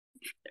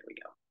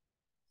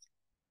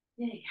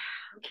Yay.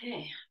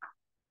 Okay.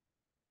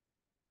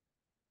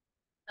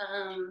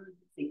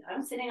 See,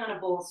 I'm sitting on a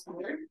bowl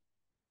skirt.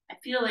 I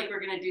feel like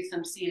we're going to do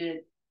some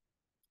seated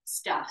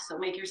stuff. So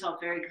make yourself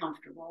very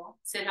comfortable.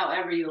 Sit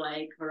however you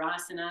like.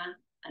 Virasana,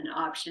 an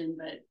option,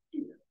 but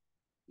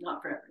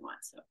not for everyone.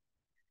 So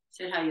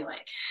sit how you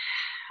like.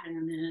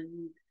 And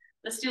then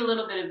let's do a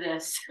little bit of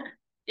this.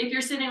 If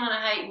you're sitting on a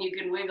height and you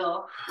can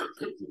wiggle,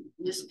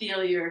 just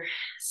feel your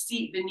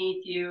seat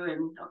beneath you.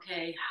 And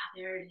okay,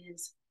 there it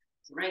is.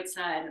 Right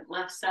side and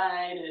left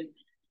side.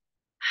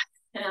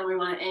 And we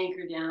want to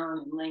anchor down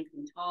and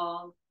lengthen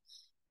tall.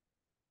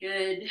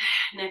 Good.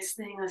 Next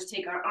thing, let's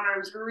take our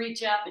arms,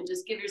 reach up and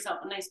just give yourself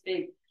a nice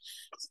big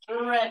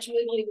stretch,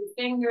 wiggling your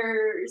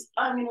fingers.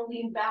 I'm going to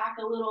lean back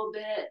a little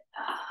bit.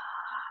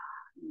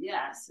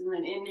 Yes. And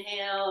then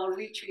inhale,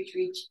 reach, reach,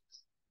 reach.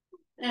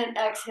 And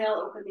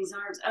exhale, open these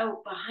arms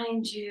out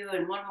behind you.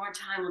 And one more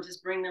time, we'll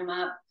just bring them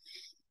up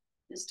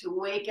just to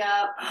wake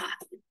up.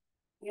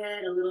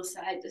 Good. A little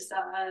side to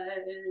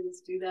side.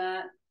 Let's do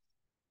that.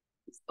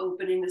 Just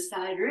opening the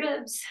side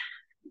ribs.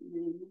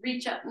 And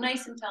reach up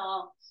nice and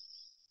tall.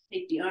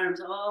 Take the arms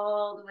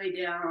all the way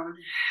down.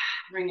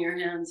 Bring your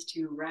hands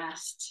to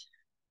rest.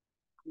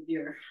 Give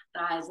your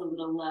thighs a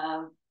little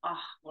love.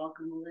 Oh,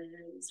 welcome,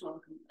 Liz.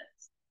 Welcome,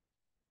 Liz.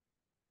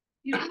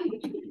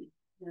 Beautiful.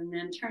 And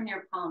then turn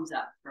your palms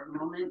up for a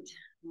moment.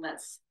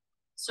 Let's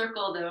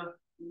circle the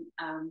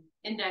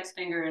index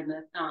finger and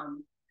the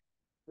thumb.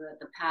 So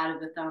that the pad of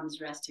the thumb is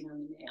resting on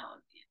the nail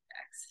of the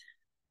index.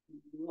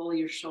 Roll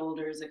your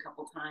shoulders a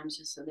couple times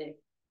just so they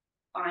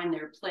find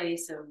their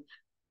place of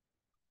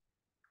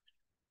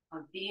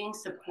being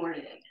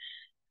supported.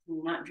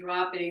 You're not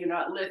dropping, you're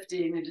not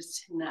lifting, you're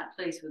just in that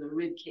place where the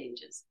rib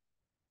cage is.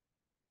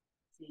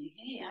 Saying,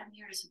 hey, I'm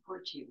here to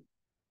support you.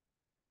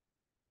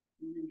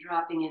 And then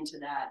dropping into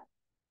that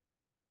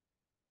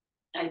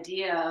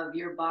idea of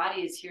your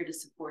body is here to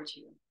support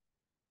you.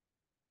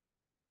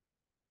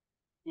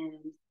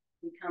 And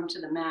we come to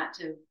the mat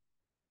to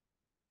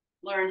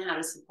learn how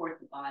to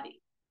support the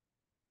body.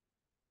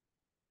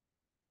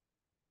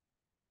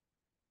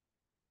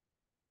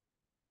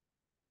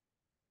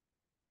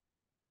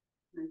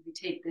 And if we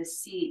take this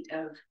seat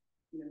of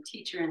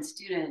teacher and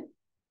student,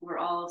 we're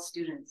all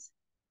students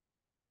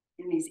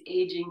in these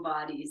aging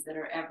bodies that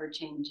are ever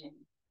changing.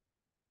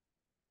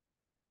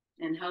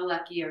 And how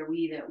lucky are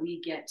we that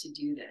we get to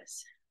do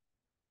this?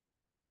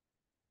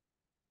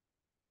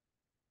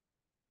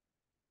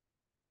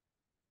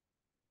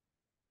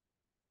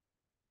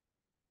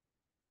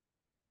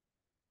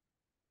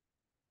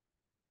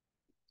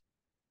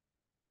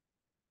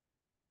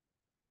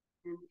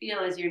 And feel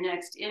as your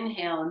next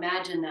inhale,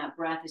 imagine that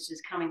breath is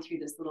just coming through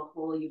this little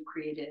hole you've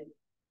created.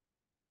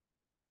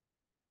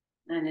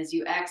 And as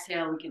you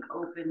exhale, we can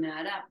open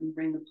that up and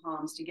bring the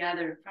palms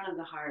together in front of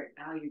the heart,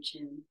 bow your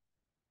chin.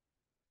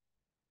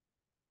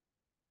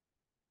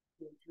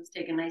 Let's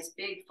take a nice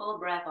big full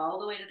breath all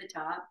the way to the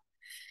top.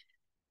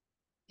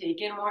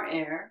 Take in more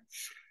air.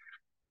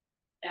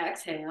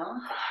 Exhale.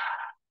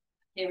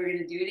 Okay, we're going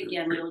to do it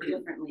again a little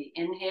differently.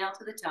 Inhale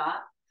to the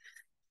top.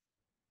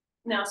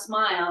 Now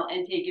smile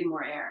and take in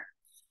more air.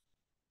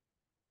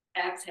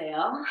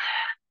 Exhale.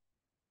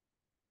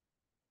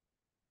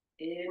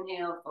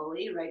 Inhale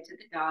fully, right to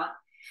the top.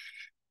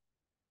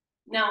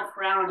 Now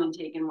frown and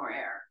take in more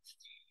air.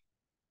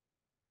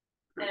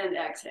 And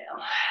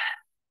exhale.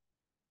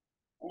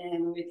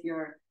 And with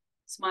your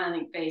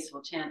smiling face,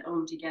 we'll chant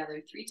Om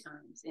together 3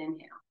 times.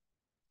 Inhale.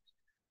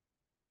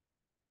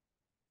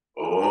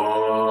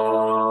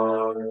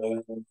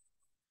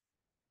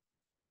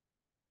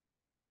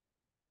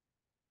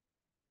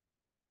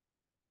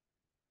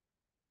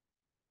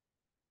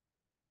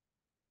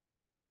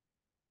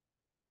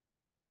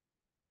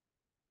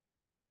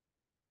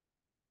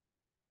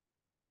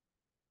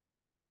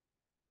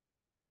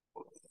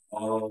 Om.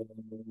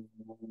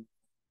 Om.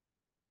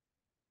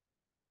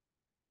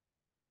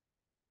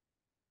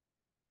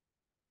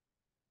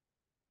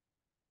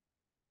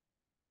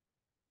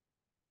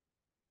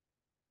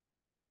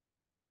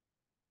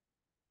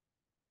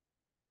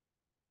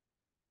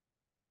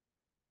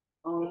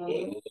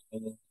 Om.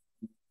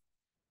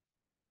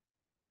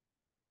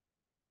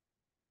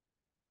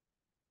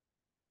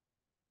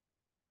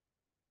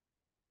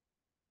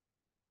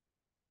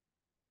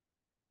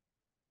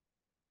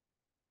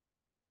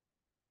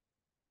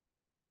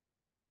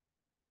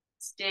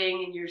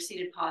 Staying in your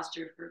seated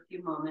posture for a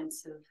few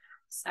moments of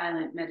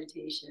silent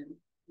meditation.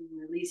 And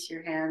release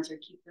your hands or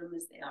keep them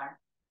as they are.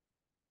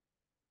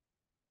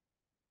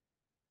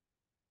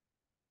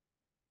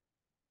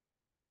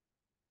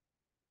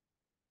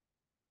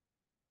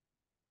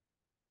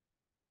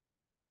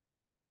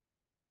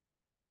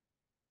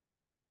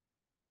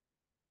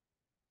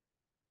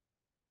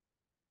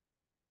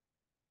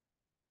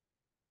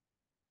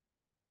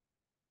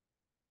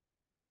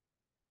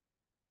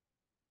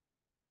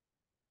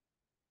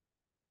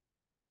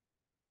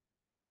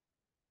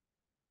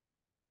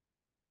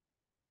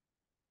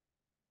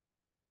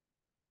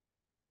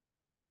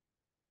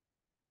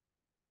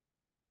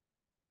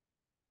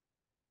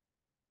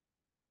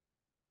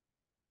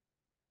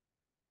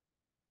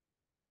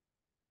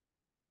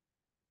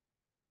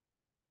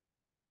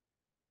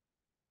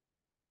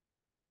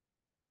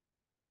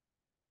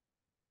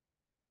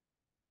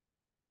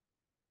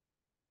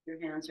 Your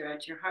hands are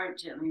at your heart,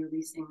 gently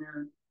releasing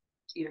them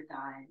to your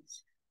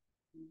thighs.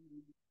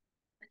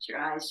 Let your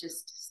eyes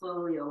just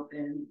slowly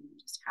open,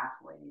 just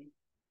halfway.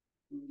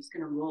 I'm just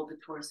going to roll the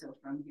torso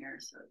from here.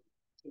 So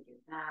take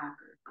it back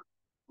or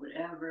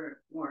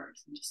whatever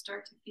works. And just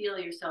start to feel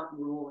yourself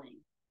rolling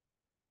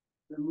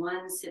from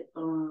one sit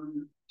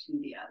bone to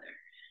the other.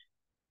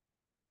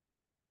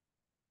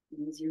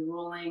 And as you're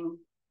rolling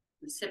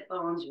the sit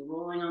bones, you're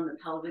rolling on the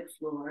pelvic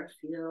floor.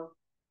 Feel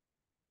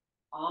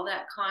all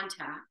that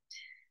contact.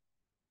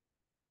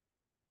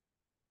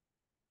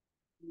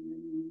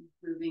 And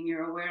moving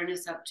your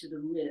awareness up to the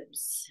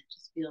ribs.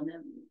 Just feel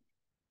them.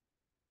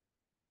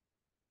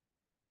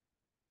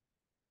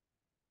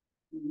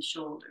 And the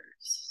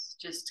shoulders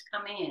just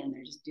coming in.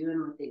 They're just doing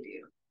what they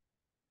do.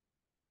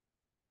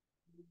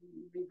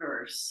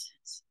 Reverse.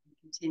 So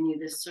continue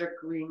this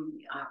circling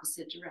the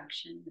opposite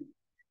direction.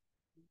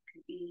 It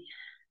could be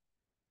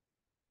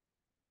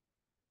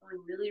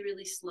going really,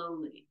 really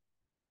slowly.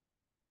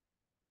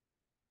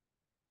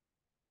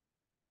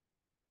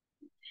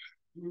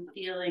 And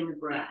feeling the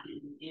breath.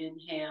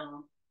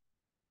 Inhale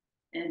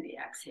and the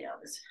exhale.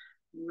 This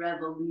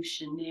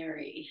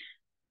revolutionary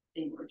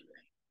thing we're doing.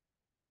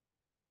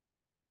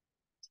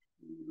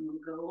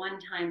 We'll go one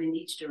time in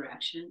each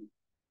direction.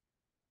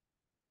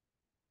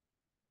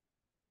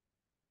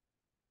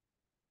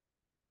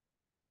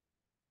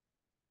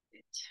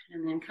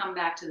 And then come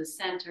back to the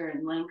center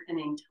and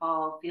lengthening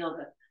tall. Feel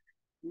the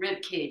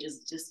rib cage is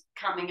just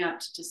coming up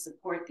to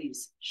support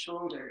these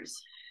shoulders.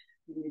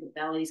 Maybe the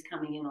belly's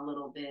coming in a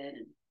little bit.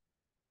 And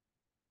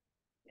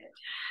good.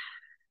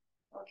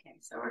 Okay,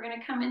 so we're going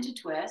to come into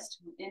twist.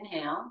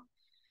 Inhale.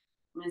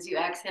 And as you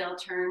exhale,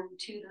 turn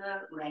to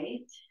the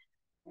right.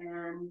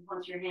 And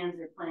once your hands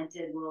are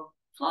planted, we'll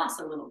floss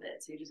a little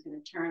bit. So you're just going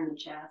to turn the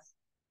chest,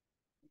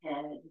 the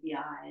head, the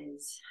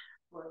eyes,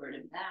 forward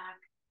and back.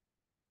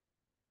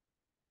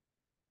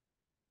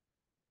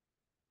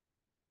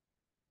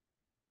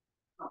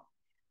 Oh.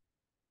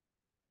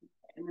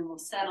 And then we'll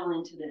settle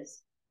into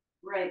this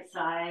right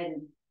side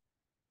and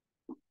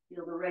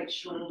feel the right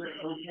shoulder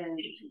open.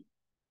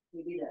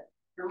 Maybe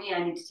for me,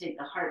 I need to take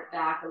the heart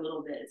back a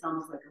little bit. It's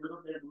almost like a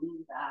little bit of a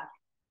lean back.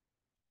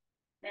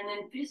 And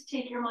then just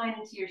take your mind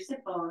into your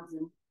sit bones.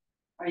 And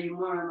are you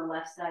more on the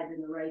left side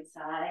than the right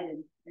side?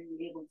 And are you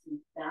able to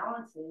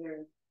balance it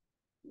or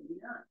maybe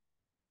not?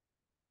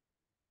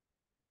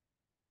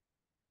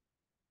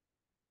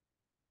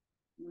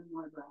 One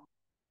more breath.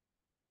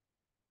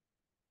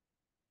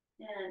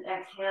 And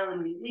exhale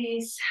and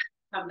release.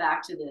 Come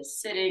back to this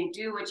sitting.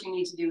 Do what you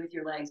need to do with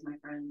your legs, my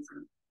friends.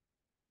 And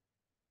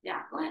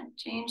yeah, go ahead.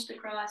 Change the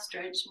cross,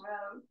 stretch them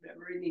out,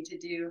 whatever you need to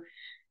do.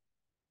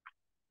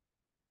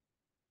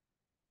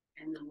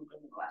 And then we'll go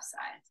to the left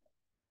side.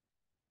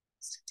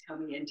 Just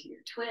coming into your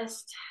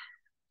twist,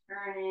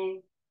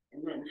 turning,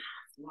 and then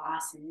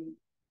flossing.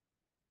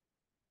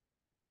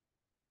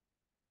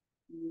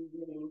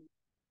 Moving,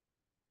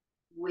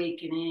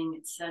 awakening.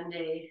 It's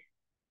Sunday.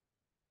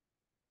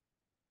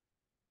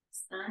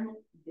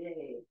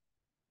 Sunday.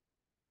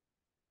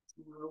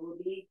 Tomorrow will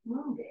be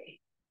Moon Day.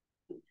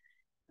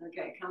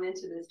 Okay, come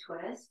into this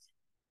twist.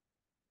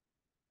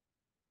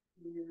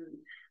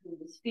 And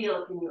just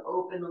feel, can you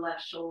open the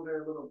left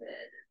shoulder a little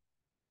bit?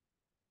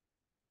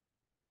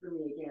 For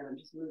me, again, I'm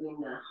just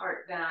moving the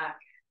heart back,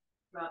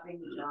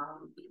 dropping the jaw.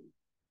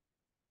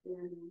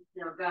 And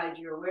now guide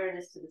your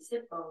awareness to the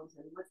sit bones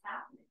and what's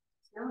happening.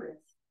 Just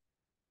notice.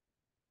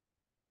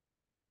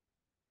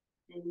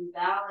 Any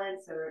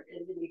balance, or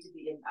does it need to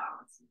be in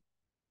balance?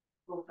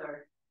 Both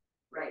are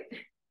right.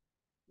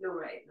 No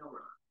right, no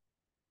wrong.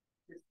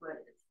 Just what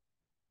it is.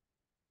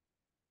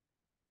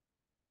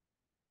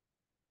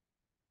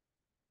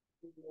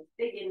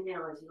 Big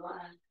inhale as you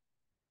like.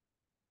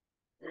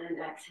 And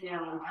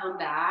exhale and come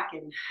back.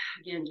 And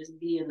again, just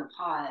be in the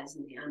pause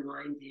and the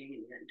unwinding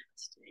and then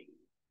twisting.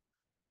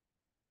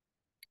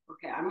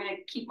 Okay, I'm going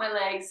to keep my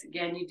legs.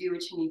 Again, you do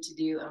what you need to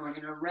do. And we're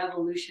going to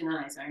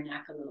revolutionize our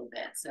neck a little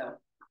bit. So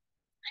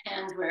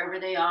hands wherever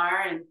they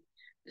are. And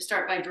just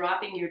start by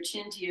dropping your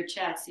chin to your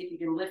chest. See if you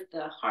can lift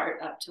the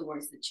heart up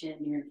towards the chin.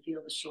 You're going to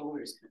feel the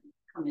shoulders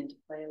come into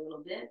play a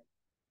little bit.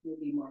 You'll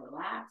be more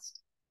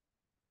relaxed.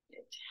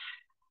 Good.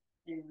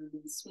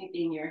 And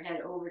sweeping your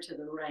head over to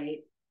the right.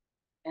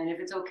 And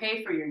if it's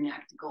okay for your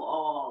neck to go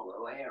all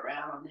the way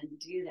around, then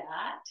do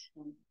that.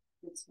 And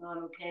if it's not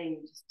okay,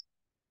 you just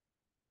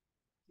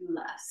do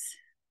less.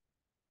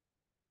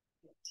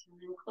 Good.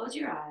 And then close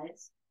your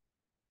eyes,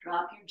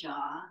 drop your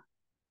jaw,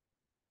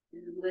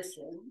 and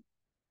listen.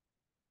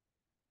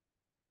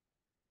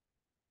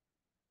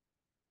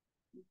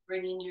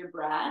 Bring in your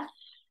breath.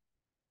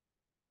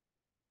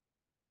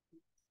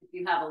 If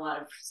you have a lot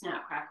of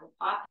snap, crackle,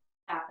 pop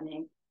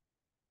happening,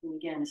 and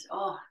again, it's,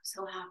 oh, I'm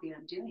so happy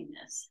I'm doing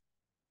this.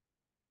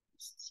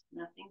 There's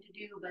nothing to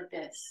do but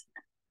this.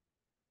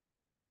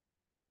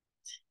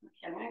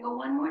 Okay, I'm going to go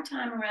one more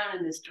time around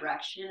in this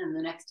direction, and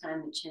the next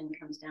time the chin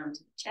comes down to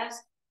the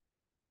chest,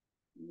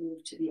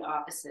 move to the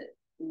opposite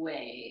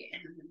way.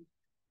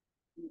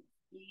 And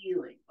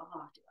feeling, oh,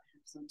 do I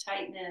have some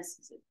tightness?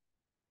 Is it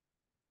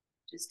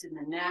Just in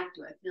the neck?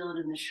 Do I feel it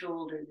in the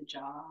shoulder, the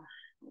jaw,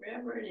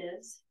 wherever it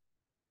is?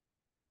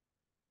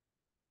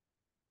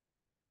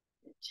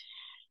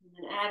 And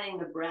then adding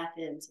the breath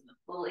in. So the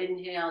full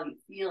inhale, you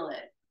feel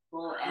it.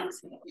 Full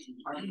exhale.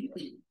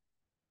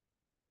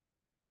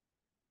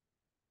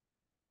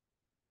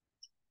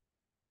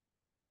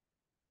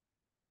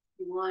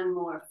 One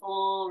more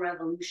full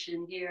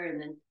revolution here,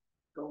 and then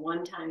go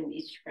one time in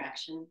each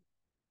fraction.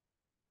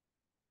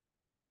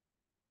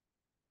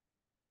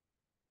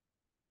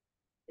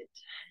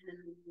 And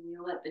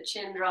you let the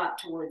chin drop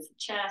towards the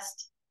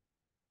chest.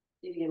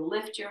 You can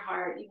lift your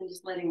heart, even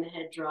just letting the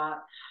head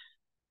drop.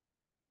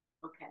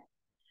 Okay.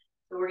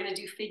 So we're going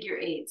to do figure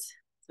eights.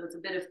 So it's a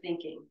bit of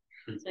thinking.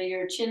 So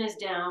your chin is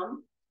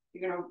down.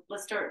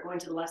 Let's start going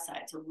to the left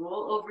side. So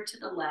roll over to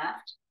the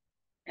left.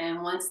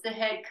 And once the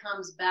head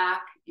comes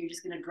back, you're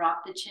just going to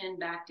drop the chin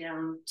back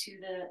down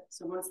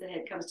so once the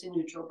head comes to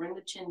neutral, bring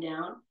the chin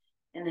down,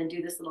 and then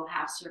do this little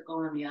half circle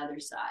on the other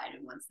side.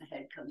 And once the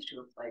head comes to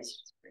a place,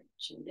 just bring the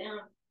chin down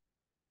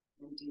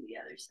and do the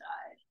other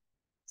side.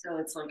 So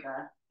it's like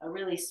a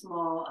really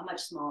small, a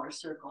much smaller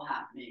circle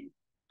happening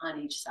on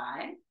each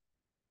side.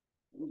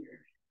 And you're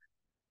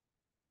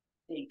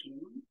thinking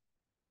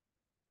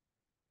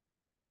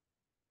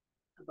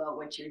about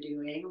what you're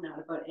doing, not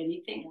about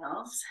anything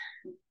else.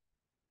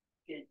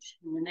 Good.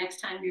 And the next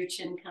time your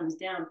chin comes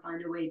down,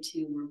 find a way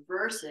to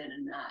reverse it,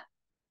 and that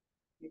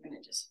you're going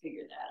to just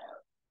figure that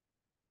out.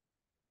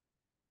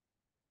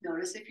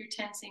 Notice if you're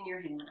tensing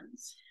your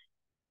hands,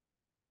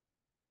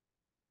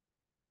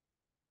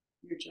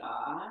 your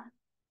jaw.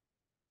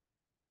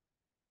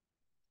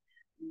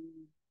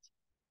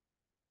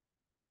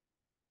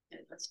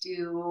 Okay, let's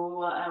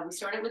do, we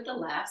started with the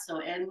left, so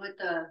end with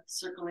the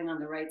circling on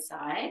the right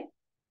side,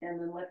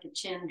 and then let the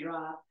chin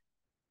drop,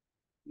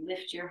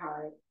 lift your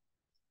heart,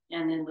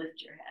 and then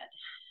lift your head.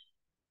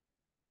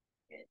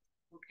 Good.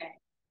 Okay.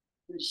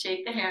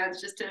 Shake the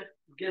hands just to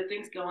get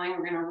things going.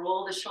 We're going to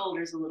roll the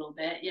shoulders a little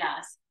bit.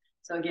 Yes.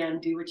 So again,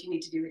 do what you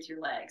need to do with your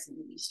legs. And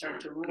you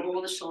start to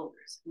roll the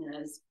shoulders. And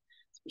as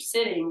you're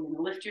sitting, you're going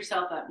to lift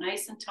yourself up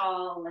nice and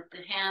tall. Let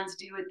the hands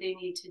do what they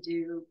need to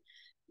do.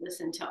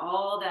 Listen to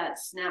all that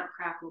snap,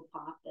 crackle,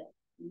 pop that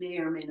may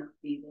or may not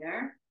be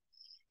there.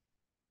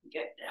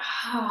 Good.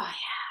 Oh,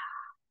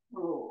 yeah.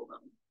 Roll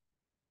them.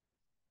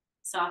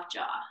 Soft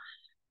jaw.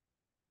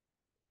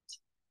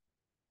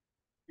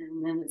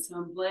 And then at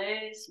some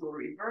place, we'll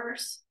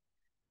reverse.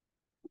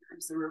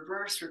 Sometimes the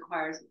reverse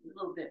requires a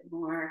little bit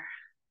more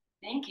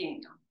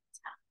thinking on what's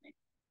happening.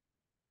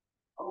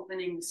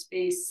 Opening the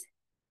space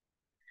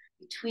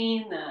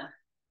between the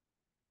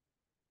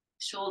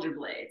shoulder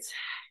blades.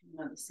 You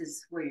know, this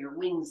is where your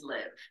wings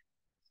live.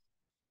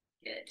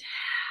 Good.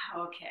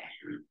 Okay.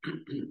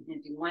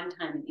 And do one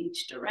time in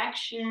each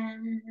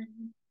direction.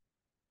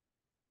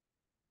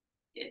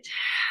 Good.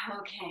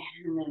 Okay.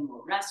 And then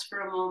we'll rest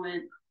for a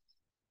moment.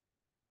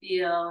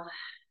 Feel.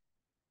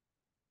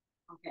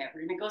 Okay,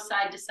 we're going to go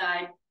side to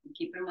side. I'm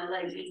keeping my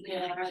legs in the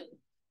air.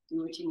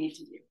 Do what you need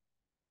to do.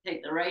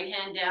 Take the right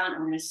hand down.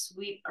 I'm going to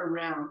sweep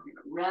around. We're going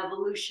to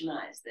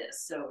revolutionize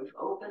this. So we've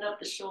opened up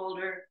the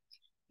shoulder.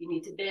 You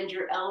need to bend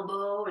your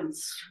elbow and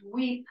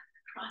sweep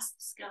across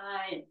the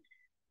sky. And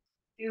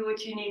do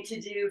what you need to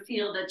do.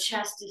 Feel the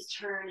chest is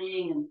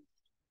turning and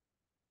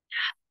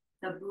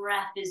the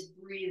breath is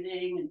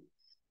breathing.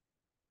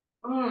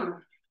 And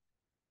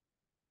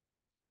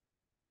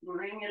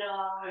bring it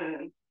all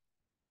in.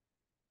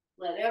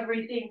 Let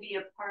everything be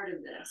a part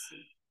of this.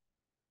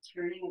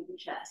 Turning of the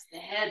chest. The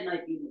head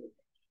might be moving.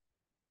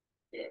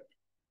 Good.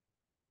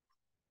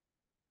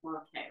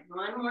 Okay,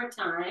 one more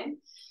time.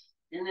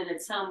 And then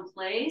at some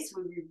place,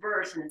 we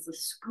reverse, and it's a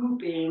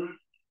scooping.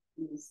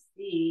 You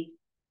see,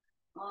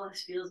 oh,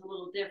 this feels a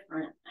little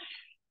different.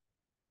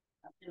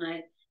 How can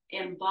I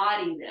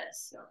embody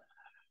this? So,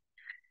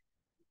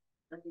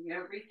 letting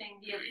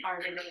everything be a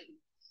part of it.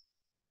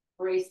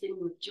 Embracing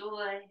with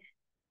joy.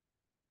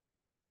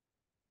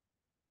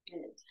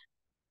 Good.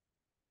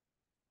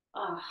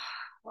 Oh,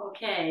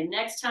 okay,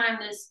 next time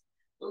this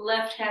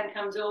left hand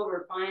comes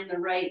over, find the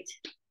right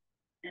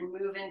and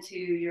move into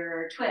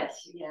your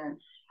twist again.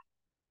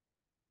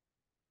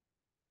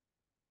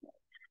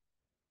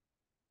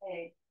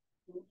 Okay,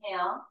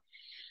 inhale.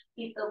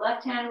 Keep the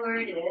left hand where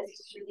it is.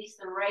 Just release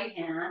the right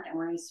hand, and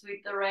we're going to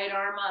sweep the right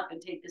arm up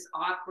and take this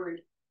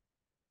awkward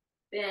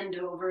bend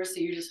over. So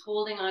you're just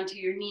holding onto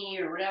your knee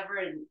or whatever,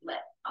 and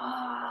let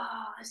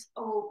just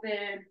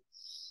open.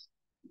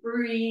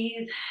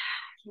 Breathe.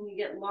 Can you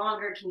get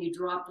longer? Can you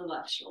drop the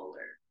left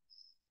shoulder?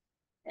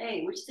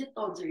 Hey, which sit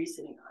bones are you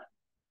sitting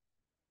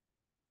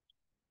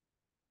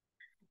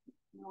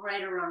on?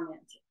 Right or wrong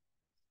answer?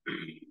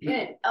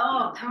 Good.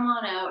 Oh, come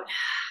on out.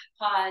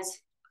 Pause.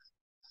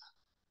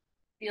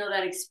 Feel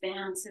that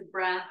expansive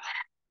breath.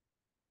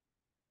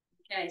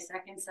 Okay,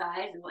 second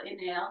side. We'll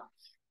inhale.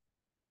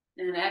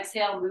 And then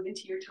exhale, move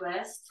into your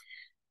twist.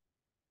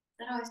 Is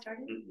that how I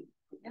started?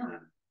 Yeah.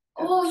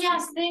 Oh,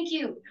 yes, thank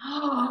you.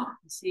 Oh,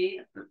 see,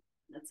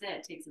 that's it.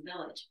 It takes a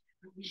village.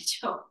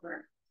 Reach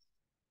over.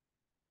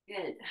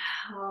 Good.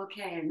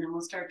 Okay, and then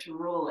we'll start to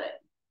roll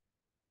it.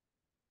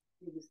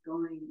 You're just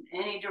going in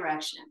any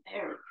direction.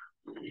 There.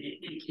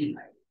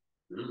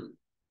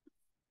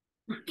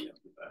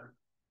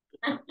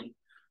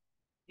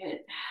 Good.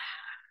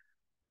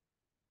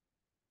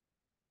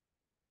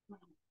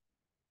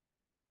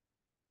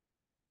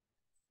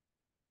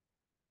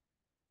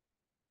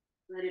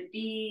 Let it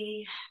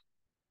be.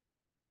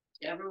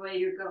 Whichever way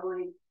you're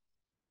going,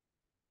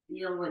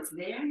 feel what's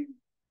there.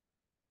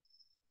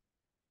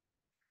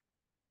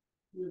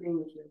 Moving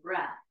with your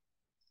breath.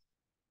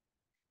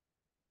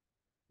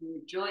 Your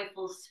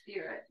joyful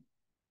spirit.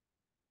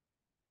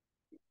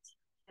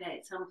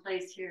 Okay,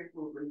 someplace here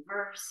we'll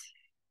reverse.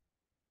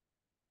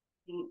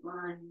 Paint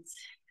lines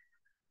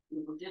a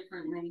little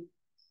differently.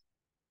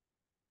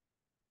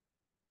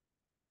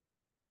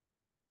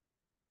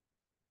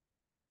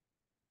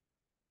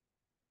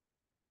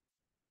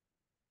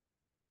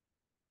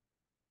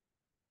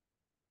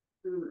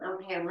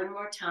 Okay, one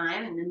more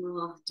time, and then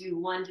we'll do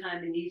one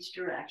time in each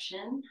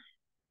direction.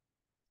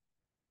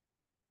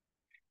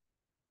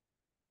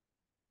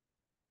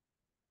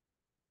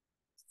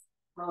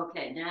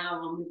 Okay,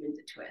 now we'll move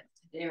into twist.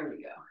 There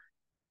we go.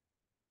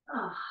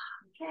 Oh,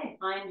 okay,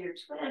 find your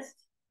twist.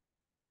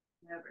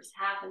 Whatever's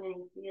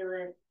happening, feel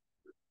it.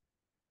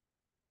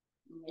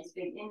 Nice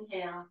big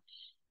inhale.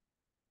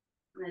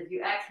 And as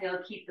you exhale,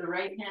 keep the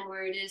right hand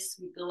where it is.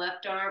 Sweep the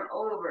left arm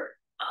over.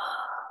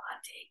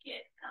 Take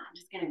it. I'm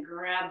just going to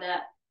grab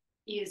that.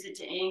 Use it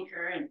to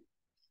anchor and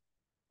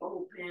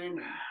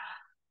open.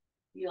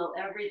 Feel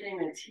everything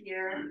that's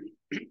here.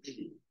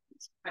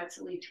 It's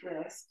pretzely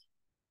twist.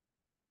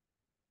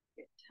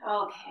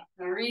 Okay,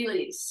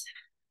 release.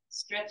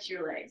 Stretch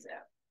your legs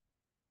out.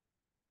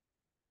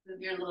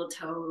 Move your little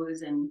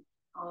toes and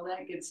all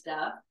that good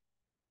stuff.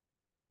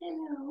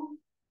 Hello.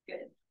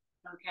 Good.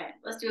 Okay,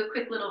 let's do a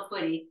quick little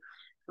footy.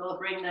 So we'll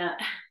bring that.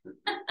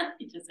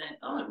 You just said,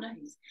 oh,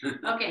 nice.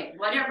 Okay,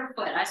 whatever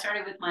foot. I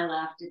started with my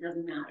left. It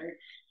doesn't matter.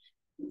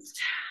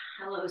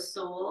 Hello,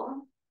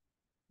 soul.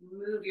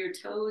 Move your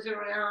toes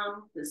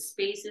around, the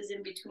spaces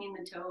in between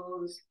the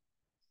toes,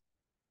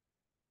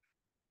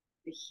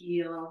 the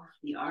heel,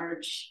 the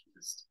arch.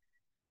 Just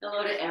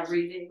hello to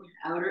everything.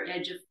 Outer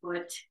edge of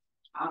foot,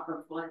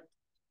 upper foot.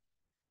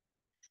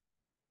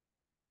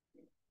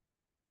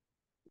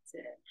 That's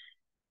it.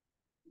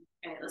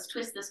 Okay, let's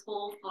twist this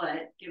whole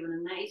foot. Give it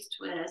a nice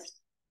twist.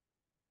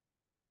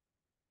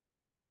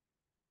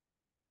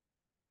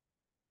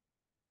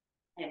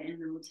 Okay,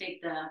 and then we'll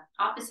take the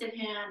opposite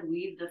hand,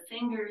 weave the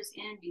fingers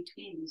in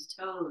between these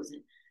toes.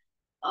 And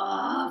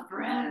oh,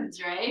 friends,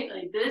 right?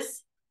 Like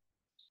this.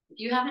 If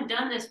you haven't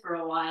done this for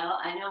a while,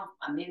 I know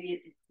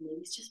maybe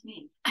it's just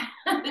me.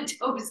 The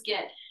toes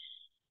get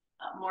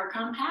more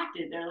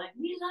compacted. They're like,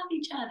 we love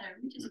each other.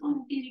 We just want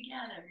to be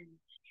together. And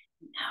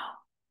now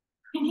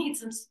we need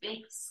some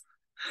space.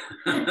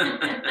 Good.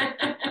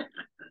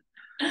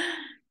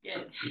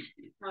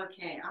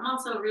 Okay. I'm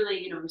also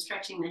really, I'm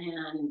stretching the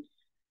hand and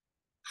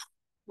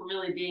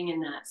really being in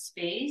that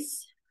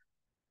space.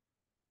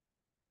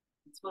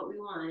 That's what we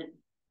want.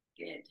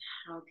 Good.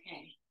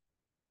 Okay.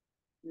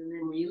 And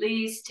then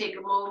release, take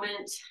a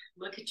moment,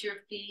 look at your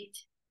feet,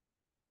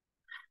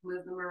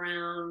 move them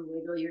around,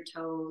 wiggle your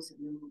toes, and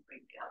then we'll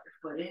bring the other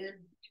foot in,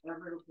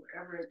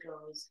 wherever it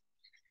goes.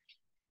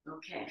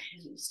 Okay,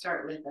 and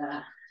start with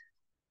I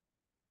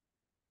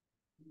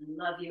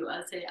love you.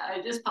 I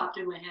just popped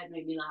in my head,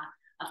 made me laugh.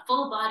 A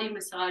full body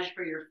massage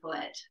for your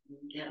foot.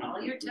 Get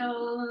all your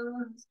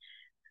toes,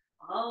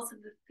 balls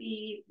of the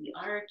feet, the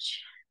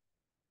arch,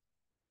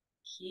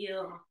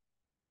 heel,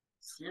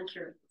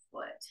 center of the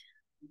foot.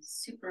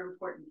 Super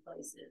important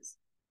places.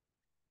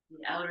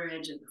 The outer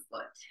edge of the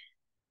foot.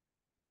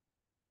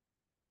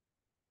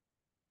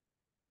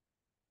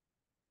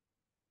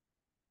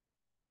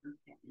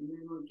 Okay, and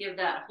then we'll give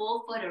that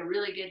whole foot a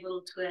really good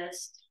little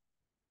twist.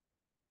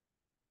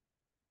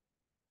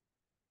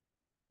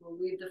 We'll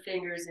weave the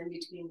fingers in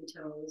between the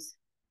toes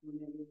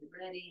whenever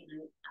you're ready.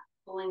 And I'm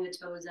pulling the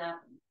toes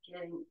up and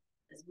getting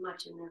as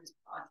much in there as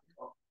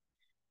possible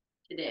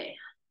today.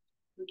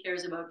 Who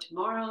cares about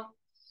tomorrow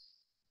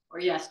or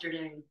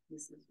yesterday?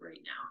 This is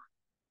right now.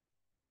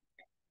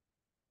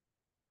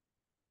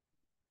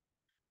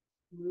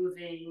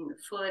 Moving the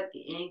foot,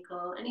 the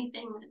ankle,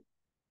 anything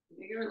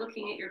that you're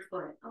looking at your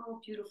foot. Oh,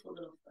 beautiful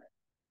little foot.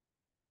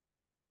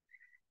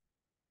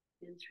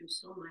 Been through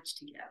so much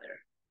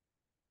together.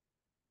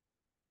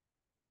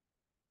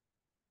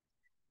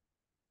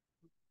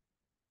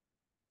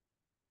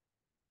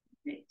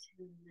 Great.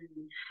 And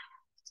then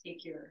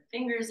take your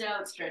fingers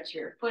out, stretch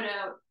your foot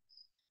out,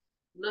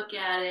 look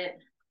at it,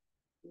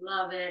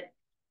 love it.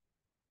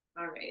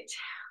 All right.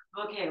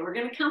 Okay, we're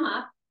going to come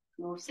up.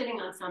 We're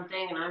sitting on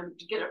something, and I'm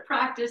going to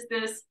practice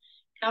this.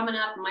 Coming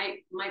up,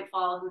 might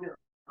fall, who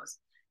knows.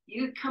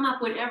 You come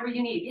up whatever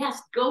you need.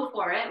 Yes, go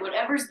for it.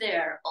 Whatever's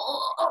there.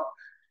 Oh.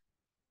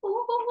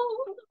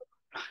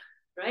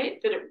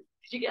 Right? Did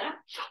you get it?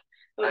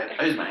 Okay.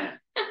 I use my hand.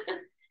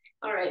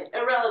 All right,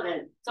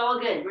 irrelevant. It's all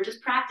good. We're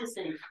just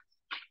practicing.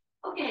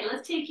 Okay,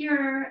 let's take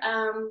your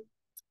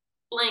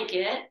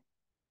blanket,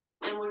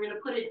 and we're going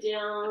to put it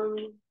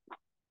down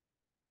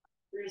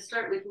We're going to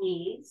start with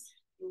knees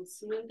and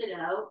smooth it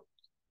out.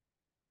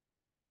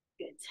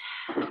 Good.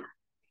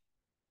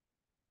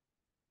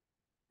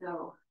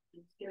 So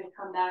I'm just going to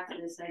come back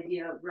to this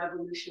idea of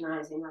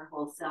revolutionizing our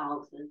whole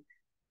selves. And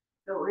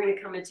so we're going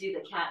to come into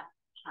the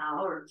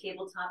cat-cow or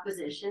tabletop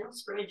position.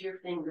 Spread your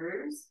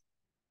fingers.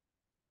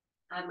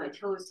 I have my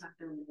toes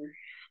tucked under.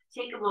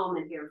 Take a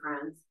moment here,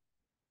 friends.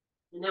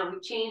 And now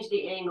we've changed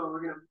the angle.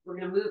 We're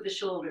gonna move the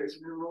shoulders.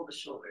 We're gonna roll the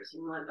shoulders.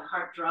 You let the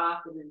heart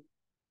drop and then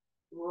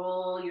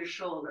roll your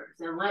shoulders.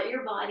 And let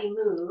your body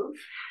move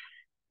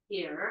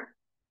here.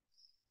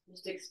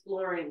 Just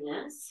exploring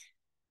this.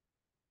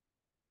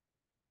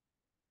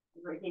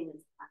 Everything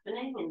that's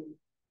happening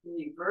in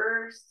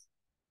reverse.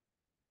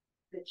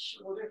 Good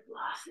shoulder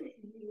flossing.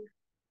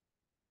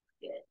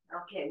 Good.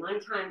 Okay, one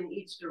time in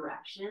each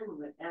direction,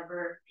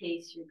 whatever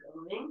pace you're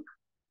going.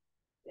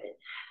 Good.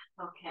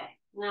 Okay,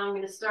 now I'm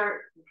going to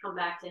start and come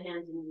back to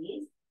hands and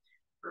knees.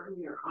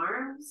 Bring your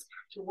arms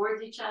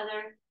towards each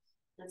other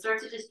and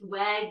start to just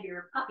wag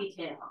your puppy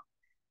tail.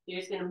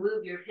 You're just going to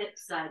move your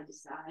hips side to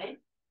side.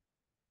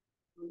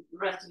 The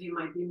rest of you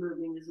might be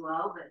moving as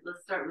well, but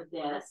let's start with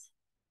this.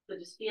 So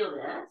just feel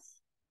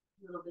this.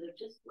 A little bit of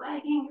just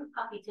wagging your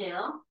puppy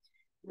tail.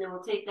 And then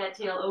we'll take that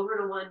tail over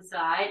to one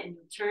side and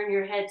you'll turn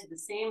your head to the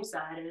same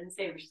side, I didn't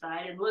say which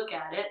side, and look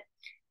at it.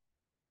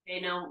 Okay,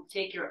 now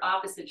take your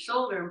opposite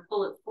shoulder and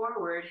pull it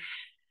forward.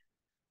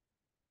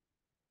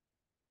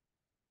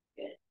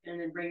 Good. And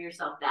then bring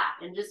yourself back.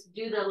 And just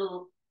do the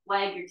little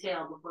wag your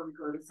tail before we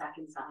go to the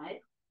second side.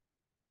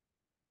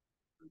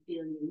 I'm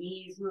feeling your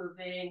knees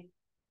moving.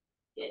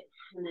 Good.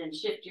 And then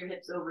shift your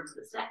hips over to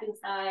the second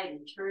side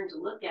and turn to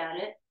look at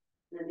it.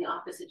 And then the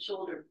opposite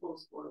shoulder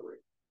pulls forward.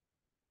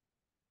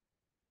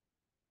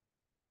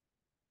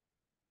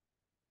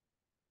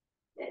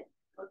 Good.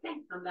 Okay,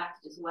 come back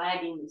to just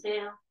wagging the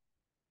tail.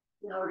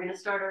 Now we're going to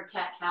start our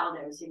cat-cow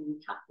there. So you're going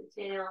to tuck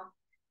the tail,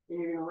 and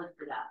you're going to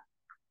lift it up.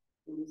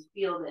 And just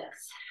feel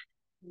this.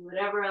 And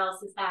whatever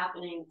else is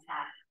happening, it's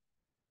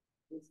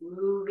happening. Just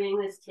moving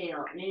this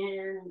tail in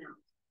and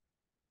out.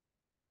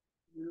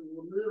 And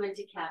we'll move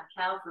into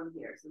cat-cow from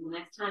here. So the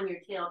next time your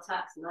tail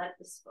tucks, let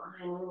the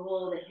spine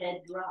roll, the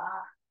head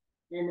drop,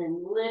 and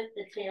then lift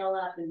the tail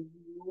up and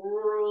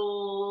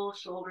roll,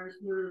 shoulders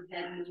move,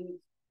 head move.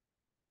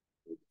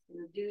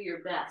 And do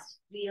your best.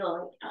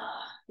 Feel like,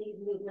 these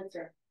movements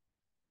are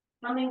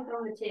coming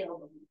from the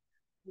tailbone.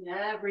 And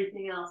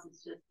everything else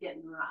is just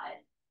getting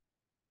right.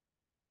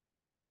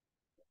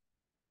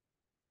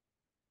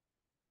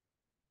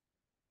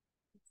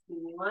 Let's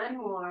do one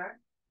more.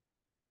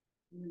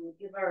 And we'll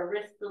give our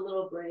wrists a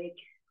little break.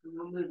 And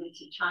we'll move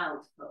into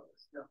child's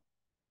pose. So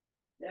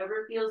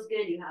whatever feels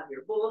good. You have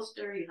your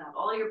bolster. You have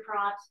all your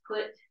props.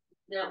 Put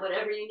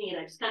whatever you need.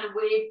 I just kind of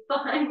wave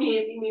behind me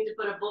if you need to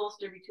put a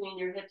bolster between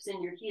your hips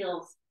and your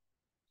heels.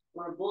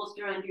 Or a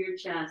bolster under your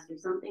chest. Or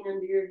something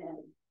under your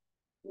head.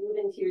 Move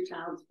into your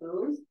child's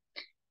pose.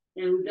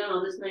 And we've done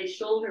all this nice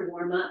shoulder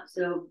warm up.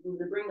 So we're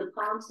going to bring the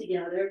palms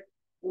together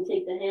and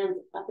take the hands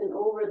up and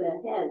over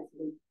the head. So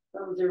the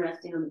thumbs are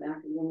resting on the back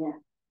of your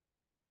neck.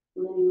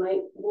 And then you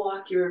might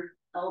walk your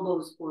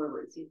elbows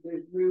forward. See if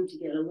there's room to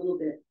get a little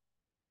bit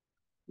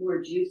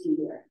more juicy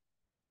there.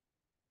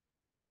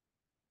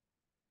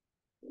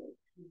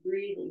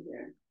 Breathing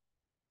here.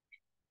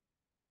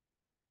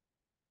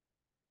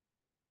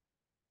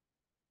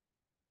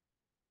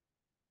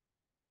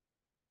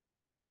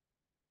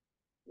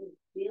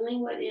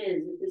 Feeling what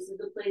is. If this is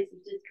a place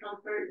of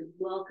discomfort,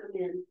 welcome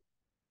in.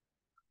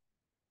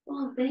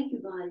 Oh, thank you,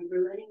 body, for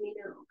letting me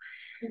know.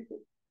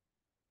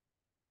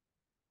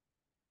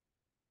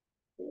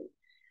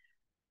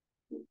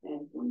 Okay,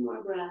 one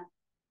more breath.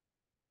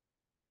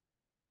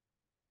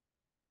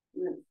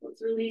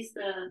 Let's release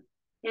the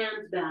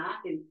hands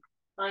back and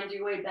find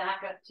your way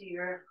back up to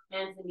your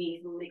hands and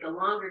knees. We'll make a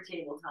longer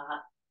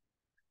tabletop.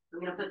 I'm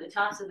going to put the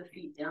tops of the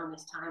feet down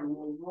this time. And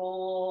we'll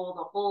roll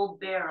the whole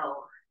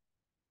barrel.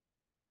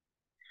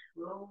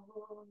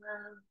 Roll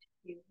out,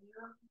 here we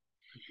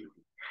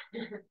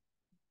go.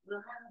 We'll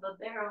have a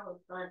barrel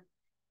of fun.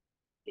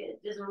 Good.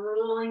 Just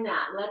rolling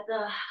that. Let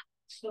the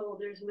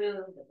shoulders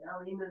move, the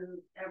belly move,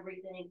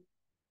 everything.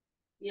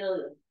 Feel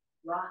it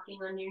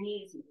rocking on your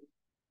knees.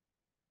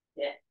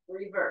 Good.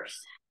 Reverse.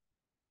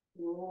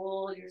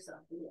 Roll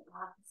yourself in the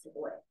opposite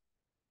way.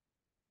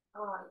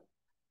 Oh,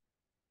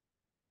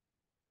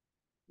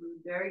 I'm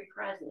very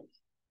present.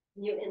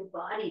 You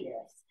embody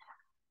this.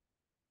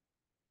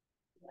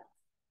 Yes.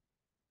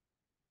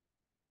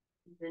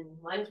 Then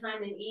one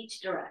time in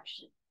each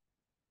direction.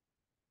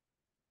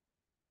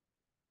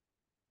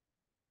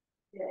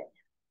 Good.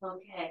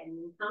 Okay, and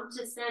then come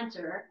to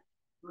center.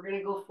 We're going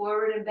to go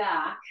forward and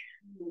back.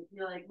 You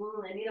feel like,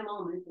 I need a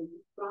moment. And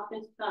drop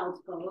into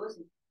child's pose.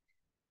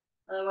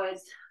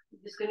 Otherwise,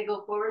 you're just going to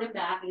go forward and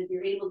back. And if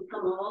you're able to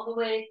come all the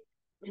way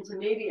into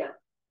maybe a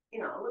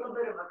little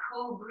bit of a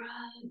cobra,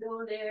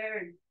 go there,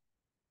 and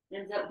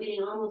ends up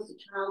being almost a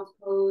child's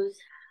pose,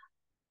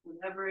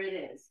 whatever it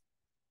is.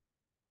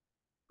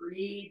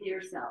 Breathe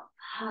yourself.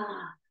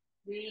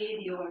 Breathe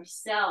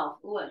yourself.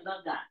 Oh, I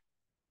love that.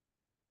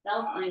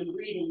 Self, I am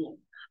breathing in.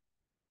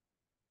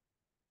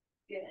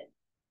 Good.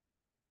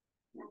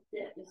 That's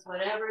it. Just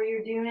whatever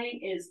you're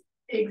doing is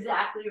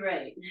exactly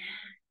right.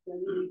 So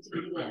you need to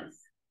do this.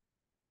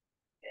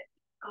 Good.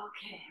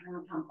 Okay, we're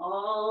gonna come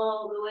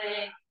all the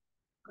way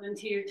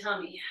into your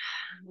tummy.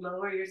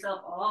 Lower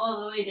yourself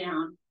all the way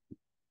down.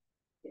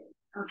 Good.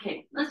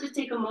 Okay, let's just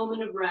take a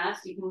moment of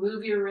rest. You can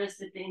move your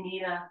wrists if they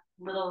need a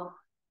little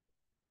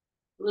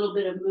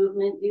bit of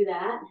movement. Do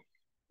that,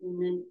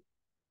 and then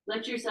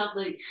let yourself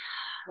like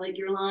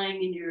you're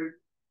lying in your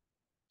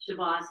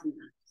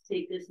shavasana. Just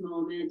take this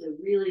moment to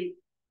really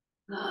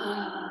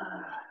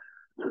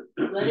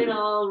let it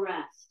all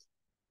rest.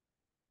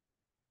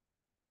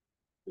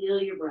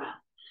 Feel your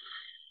breath.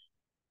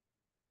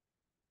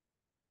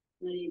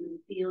 Not even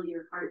feel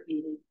your heart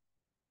beating.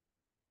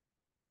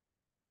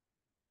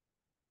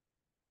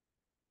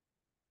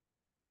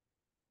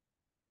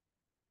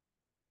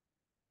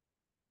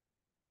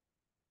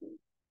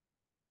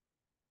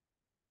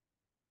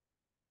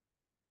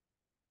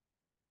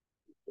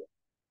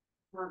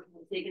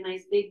 Okay, take a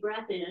nice big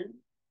breath in.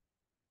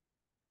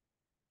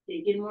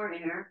 Take in more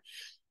air.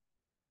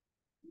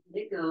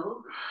 Let it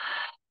go.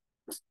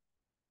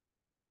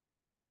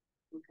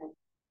 Okay.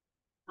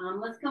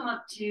 Let's come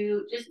up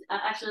to just,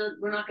 actually,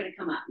 we're not going to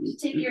come up. Just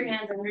take your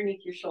hands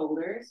underneath your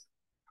shoulders.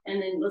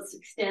 And then let's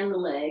extend the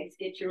legs.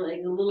 Get your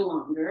legs a little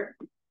longer.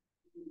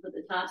 Put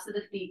the tops of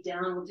the feet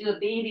down. We'll do a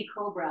baby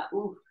cobra.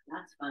 Ooh,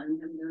 that's fun.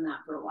 I've been doing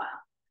that for a while.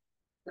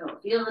 So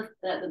feel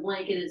that the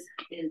blanket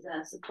is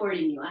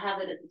supporting you. I have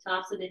it at the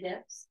tops of the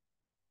hips.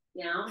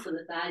 Yeah, so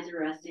the thighs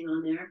are resting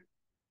on there.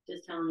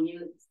 Just telling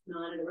you it's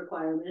not a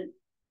requirement.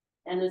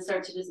 And then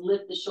start to just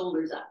lift the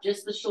shoulders up,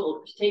 just the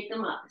shoulders. Take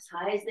them up as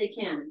high as they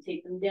can and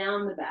take them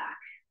down the back.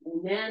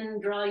 And then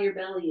draw your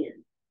belly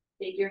in.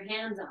 Take your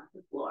hands off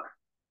the floor.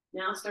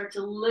 Now start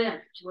to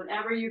lift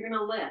whatever you're going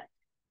to lift.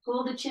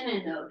 Pull the chin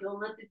in though.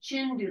 Don't let the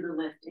chin do the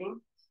lifting.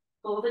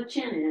 Pull the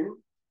chin in.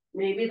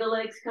 Maybe the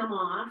legs come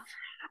off.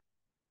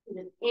 And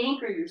just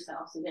anchor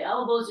yourself so the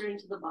elbows are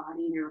into the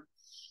body and you're,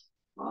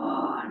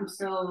 oh, I'm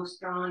so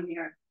strong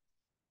here.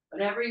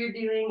 Whatever you're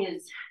doing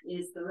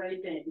is the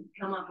right thing.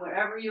 Come up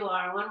wherever you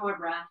are. One more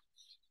breath.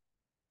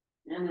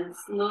 And then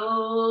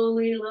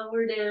slowly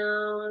lower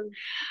down.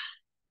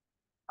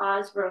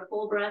 Pause for a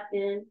full breath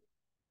in.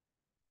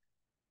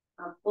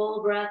 A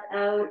full breath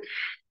out.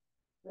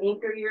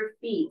 Anchor your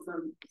feet. So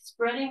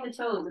spreading the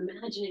toes,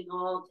 imagining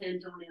all 10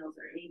 toenails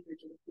are anchored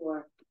to the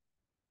floor.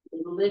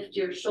 And lift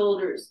your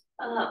shoulders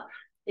up.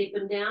 Take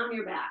them down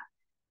your back.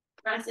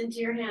 Press into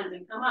your hands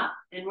and come up.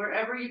 And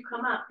wherever you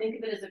come up, think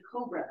of it as a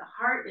cobra. The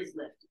heart is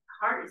lifted.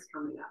 The heart is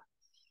coming up.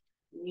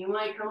 You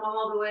might come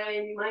all the way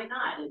and you might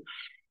not. And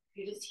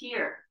you just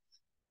hear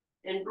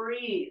and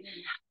breathe.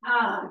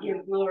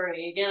 Give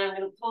glory. Again, I'm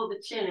going to pull the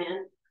chin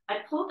in. I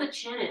pull the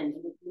chin in.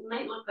 It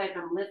might look like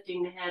I'm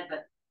lifting the head,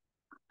 but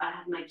I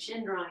have my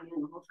chin drawing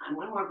in the whole time.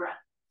 One more breath.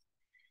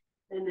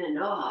 And then,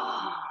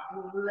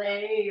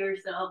 lay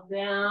yourself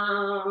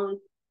down.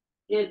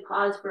 Good.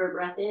 Pause for a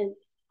breath in.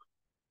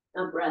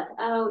 A breath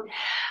out.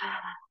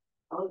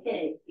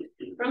 Okay.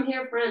 From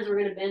here, friends, we're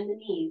going to bend the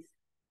knees.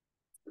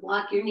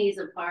 Walk your knees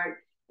apart.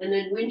 And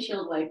then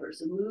windshield wiper.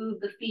 So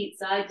move the feet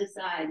side to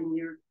side. And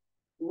you're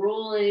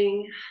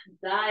rolling.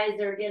 Thighs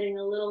are getting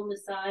a little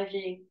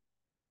massaging.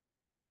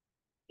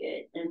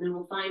 Good. And then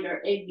we'll find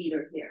our egg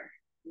beater here.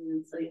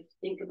 And so you have to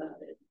think about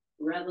it.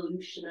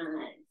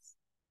 Revolutionize.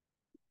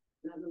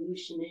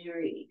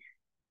 Revolutionary.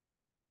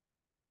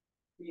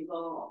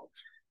 Revolve.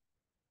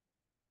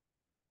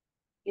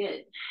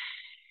 Good.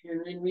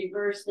 And then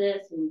reverse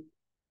this and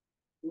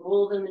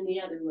roll them in the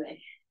other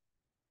way.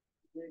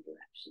 Other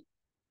direction.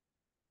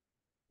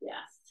 Yes.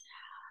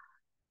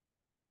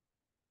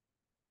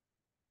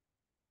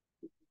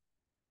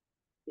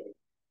 Good.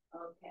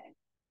 Okay.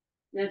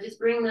 Now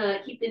just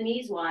keep the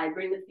knees wide,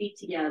 bring the feet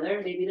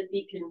together. Maybe the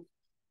feet can,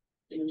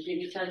 give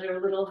each other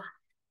a little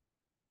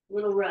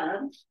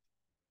rub.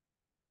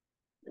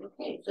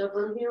 Okay, so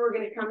from here, we're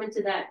going to come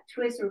into that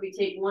twist where we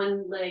take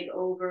one leg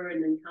over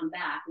and then come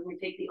back. We're going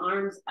to take the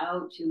arms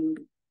out to,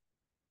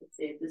 let's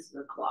say if this is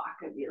a clock,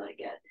 I'd be like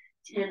at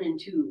 10 and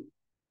 2.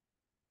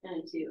 10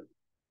 and 2.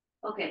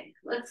 Okay,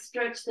 let's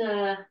stretch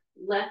the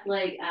left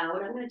leg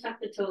out. I'm going to tuck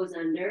the toes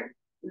under.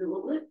 And then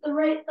we'll lift the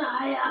right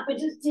thigh up and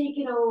just take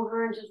it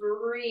over and just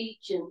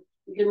reach. And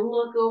you can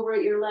look over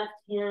at your left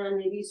hand.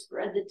 Maybe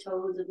spread the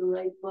toes of the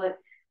right foot.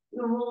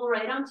 You can roll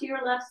right onto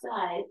your left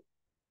side.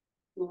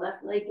 The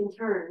left leg can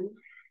turn.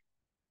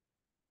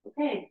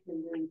 Okay,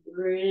 and then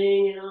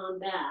bring it on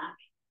back.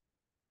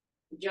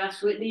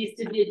 Adjust what needs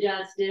to be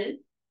adjusted.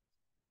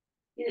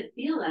 You're gonna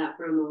feel that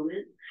for a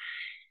moment.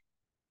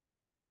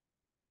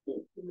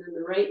 And then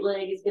the right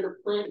leg is gonna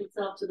plant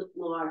itself to the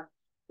floor.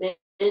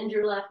 Bend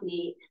your left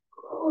knee.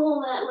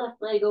 Roll that left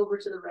leg over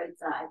to the right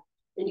side.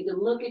 And you can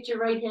look at your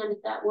right hand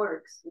if that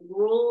works.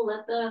 Roll,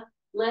 let the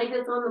leg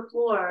that's on the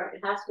floor,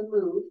 it has to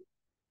move.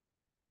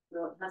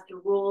 So it has to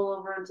roll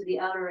over onto the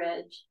outer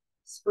edge.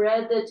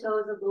 Spread the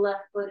toes of the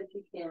left foot if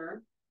you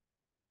can.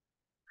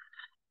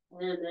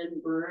 And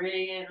then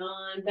bring it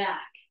on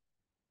back.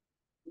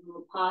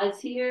 We'll pause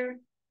here.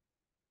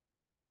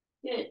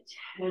 Good.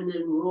 And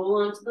then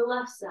roll onto the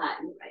left side.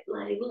 Right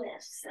leg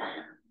lifts.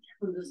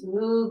 And just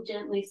move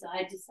gently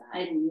side to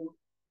side, and you'll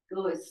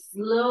go as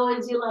slow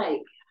as you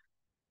like,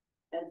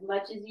 as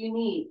much as you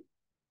need.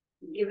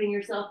 You're giving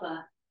yourself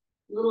a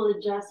little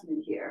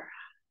adjustment here.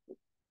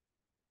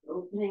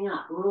 Opening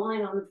up,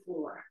 rolling on the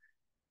floor.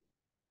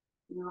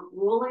 You know,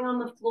 rolling on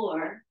the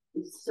floor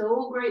is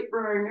so great for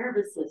our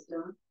nervous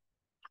system.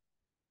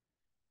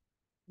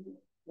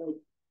 Like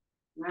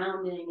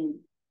grounding and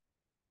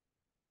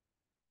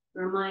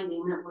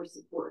reminding that we're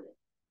supported.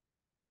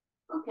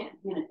 Okay,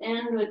 I'm going to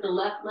end with the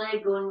left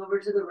leg going over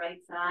to the right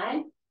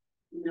side.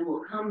 And then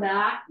we'll come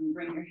back and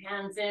bring your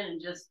hands in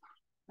and just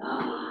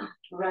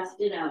rest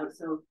it out.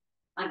 So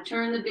I've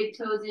turned the big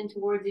toes in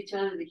towards each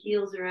other. The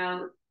heels are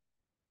out.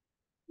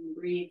 And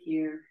breathe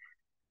here.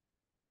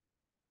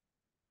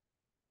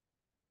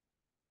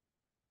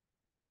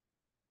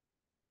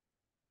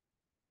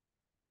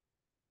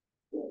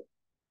 Good.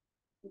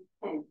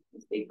 Okay,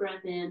 just big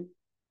breath in.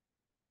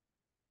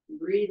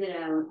 Breathe it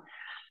out.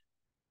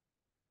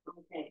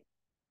 Okay.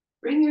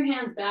 Bring your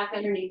hands back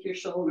underneath your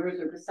shoulders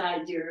or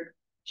beside your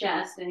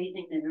chest,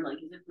 anything there, like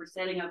as if we're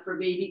setting up for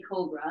baby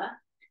cobra,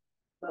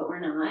 but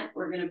we're not.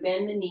 We're going to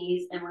bend the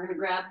knees and we're going to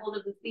grab hold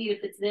of the feet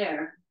if it's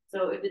there.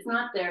 So if it's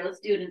not there, let's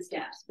do it in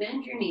steps.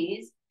 Bend your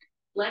knees,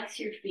 flex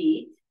your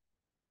feet.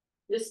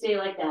 Just stay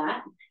like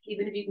that,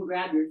 even if you can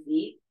grab your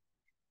feet.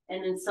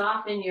 And then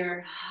soften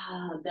your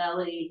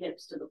belly,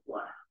 hips to the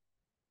floor.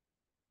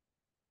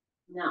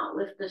 Now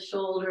lift the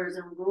shoulders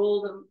and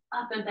roll them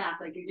up and back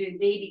like you're doing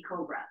baby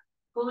cobra.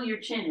 Pull your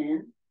chin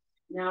in.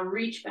 Now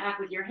reach back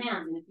with your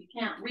hands. And if you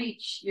can't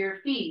reach your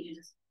feet, you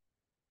just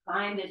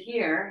find it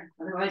here.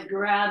 Otherwise,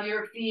 grab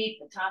your feet,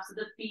 the tops of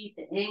the feet,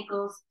 the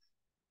ankles,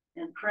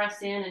 and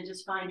press in and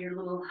just find your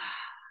little,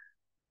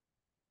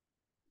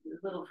 I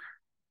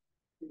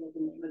forget the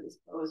name of this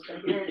pose,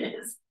 but here it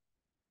is.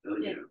 Oh,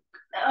 yeah.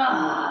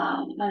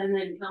 And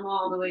then come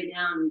all the way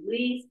down,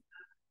 release.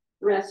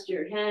 Rest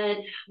your head,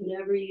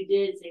 whatever you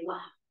did, say, wow,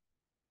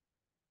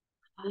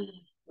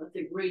 that's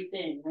a great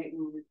thing, right?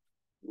 When we're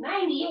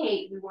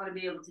 98, we want to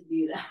be able to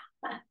do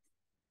that.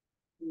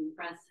 And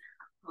press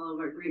all of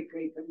our great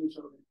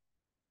grandchildren.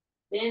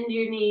 Bend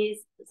your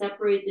knees,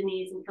 separate the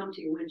knees, and come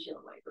to your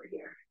windshield wiper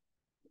here.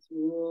 Just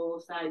roll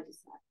side to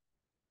side.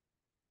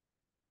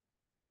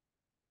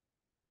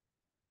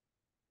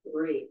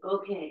 Great.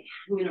 Okay,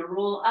 I'm going to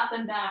roll up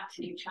and back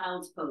to your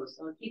child's pose.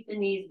 So I'll keep the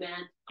knees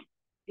bent.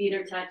 Feet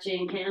are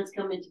touching, hands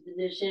come into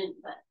position,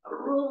 but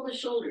roll the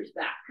shoulders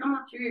back. Come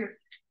up through your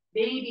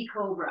baby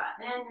cobra,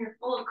 then your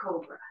full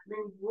cobra.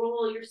 Then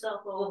roll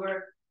yourself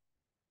over.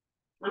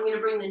 I'm going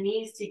to bring the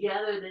knees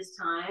together this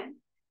time.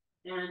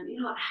 And, you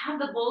know, have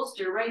the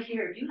bolster right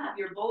here. If you have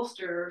your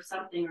bolster or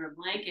something or a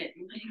blanket,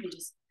 you might even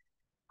just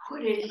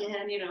put it in,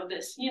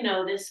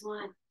 this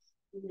one.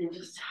 And then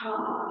just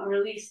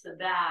release the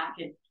back.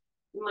 And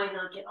you might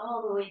not get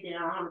all the way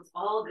down. It's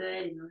all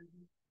good. You know,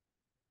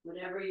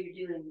 whatever you're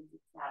doing is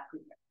exactly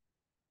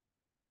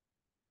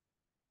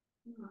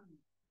right.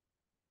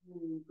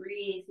 And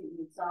breathe, you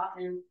can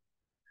soften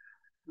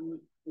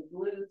the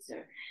glutes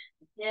or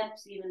the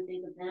hips, even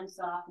think of them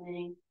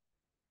softening.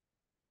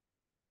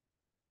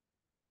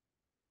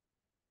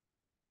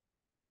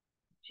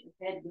 Let your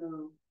head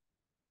go.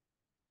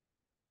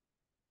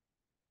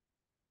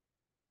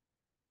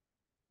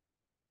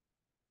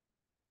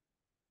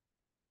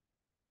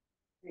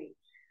 Great.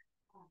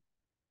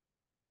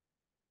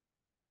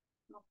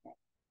 Okay.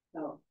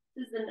 So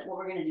this is what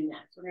we're going to do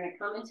next. We're going to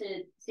come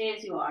into stay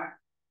as you are.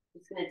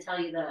 It's going to tell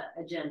you the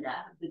agenda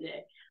of the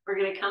day. We're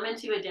going to come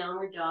into a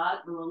downward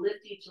dog and we'll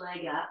lift each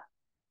leg up.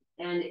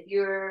 And if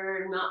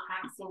you're not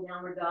practicing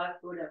downward dog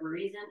for whatever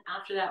reason,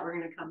 after that, we're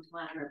going to come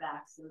flat on our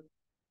back. So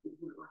you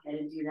can go ahead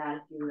and do that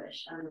if you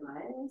wish.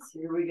 Otherwise,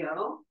 here we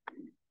go.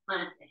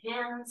 Plant the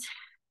hands.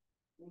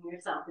 Bring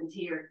yourself into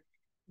your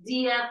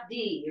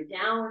DFD, your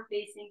downward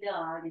facing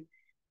dog.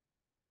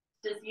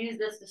 Just use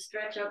this to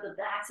stretch out the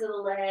backs of the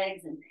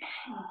legs and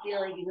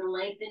feel like you can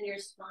lengthen your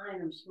spine.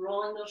 I'm just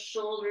rolling those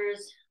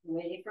shoulders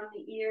away from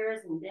the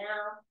ears and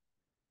down.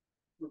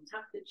 We'll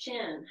tuck the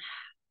chin.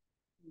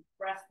 And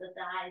press the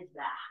thighs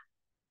back.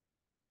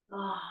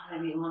 Oh,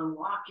 maybe you want to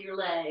walk your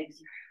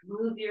legs,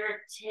 move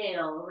your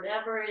tail, or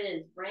whatever it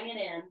is. Bring it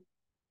in.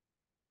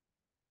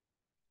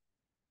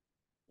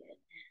 Good.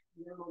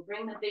 And then we'll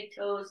bring the big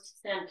toes to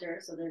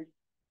center so they're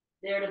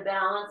there to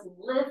balance, and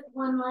lift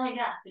one leg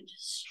up and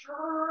just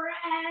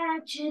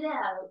stretch it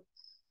out.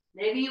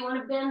 Maybe you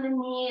want to bend the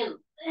knee and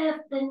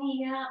lift the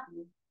knee up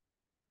and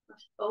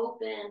push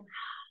open.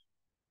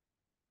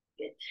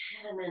 Good.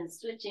 And then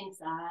switching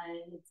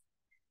sides.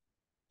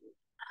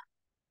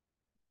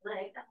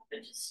 Leg up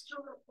and just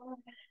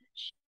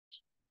stretch.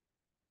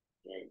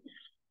 Good.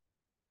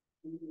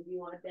 And maybe you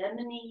want to bend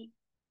the knee,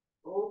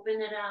 open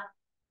it up.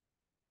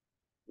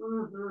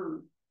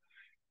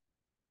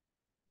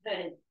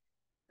 Good.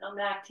 Come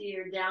back to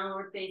your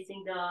downward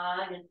facing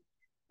dog and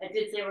I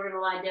did say we're going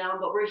to lie down,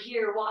 but we're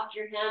here. Walk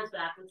your hands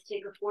back. Let's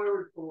take a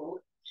forward fold.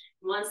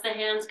 Once the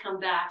hands come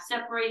back,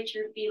 separate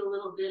your feet a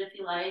little bit if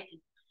you like.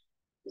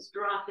 Just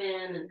drop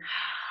in and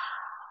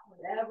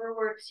whatever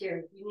works here.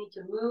 If you need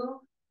to move,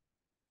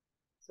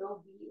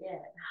 so be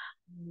it.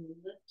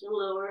 Lift and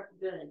lower.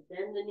 Good.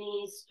 Bend the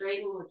knees,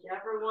 straighten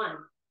whichever one.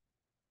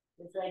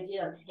 This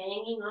idea of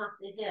hanging off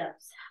the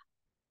hips.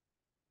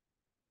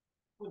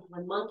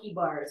 When monkey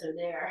bars are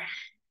there,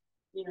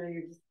 you know,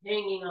 you're just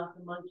hanging off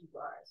the monkey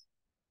bars.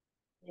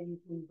 And you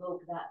can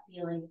evoke that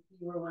feeling if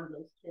you were one of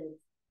those kids.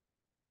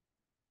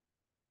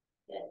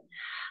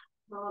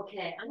 Good.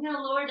 Okay, I'm going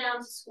to lower down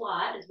to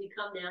squat as we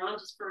come down,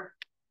 just for,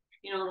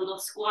 you know, a little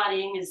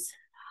squatting is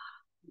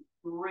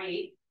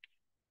great.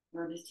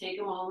 Or just take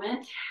a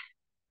moment.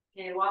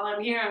 Okay, while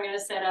I'm here, I'm going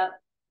to set up,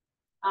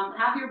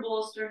 have your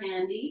bolster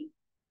handy.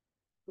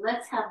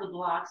 Let's have the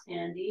blocks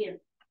handy. And,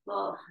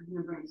 well, I'm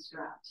going to bring a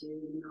strap too.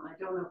 You know, I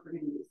don't know if we're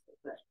going to use it,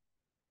 but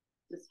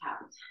just have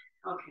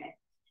it. Okay.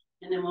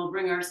 And then we'll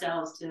bring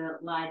ourselves to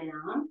lie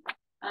down.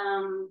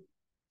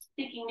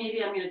 Thinking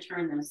maybe I'm going to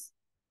turn this.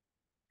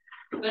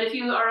 But if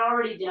you are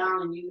already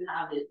down and you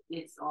have it,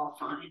 it's all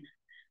fine.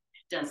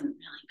 It doesn't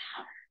really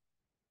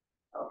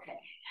matter. Okay,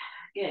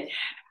 good.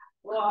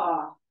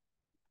 Whoa.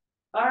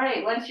 All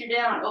right, once you're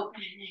down,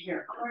 open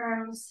your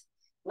arms.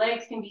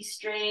 Legs can be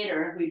straight,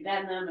 or if we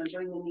bend them and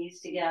bring the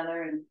knees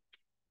together and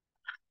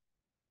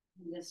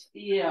just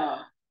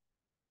feel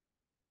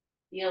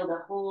the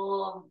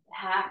whole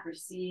pack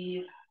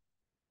receive.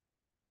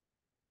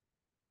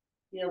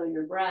 Feel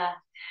your breath.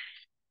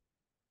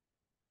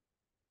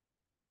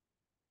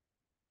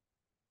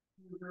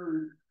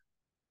 Mm-hmm.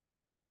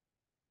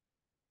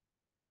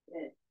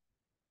 Good.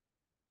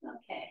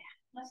 Okay,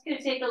 let's go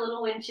take a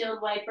little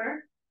windshield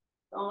wiper.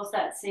 Almost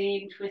that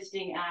same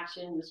twisting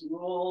action. Just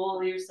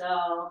roll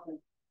yourself and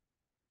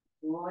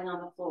rolling on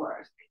the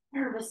floor.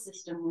 Nervous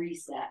system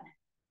reset.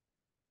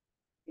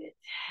 Good.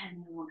 And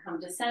then we'll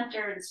come to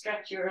center and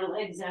stretch your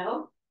legs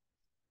out.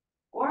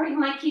 Or you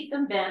might keep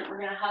them bent. We're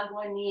going to hug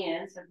one knee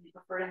in. So if you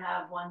prefer to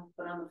have one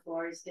foot on the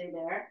floor, you stay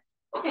there.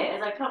 Okay,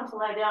 as I come to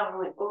lie down, I'm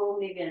like, oh,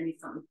 maybe I need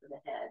something for the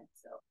head.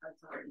 So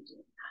that's already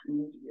doing that.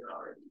 Maybe you're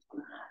already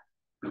doing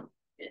that.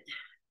 Good.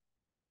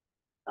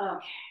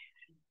 Okay.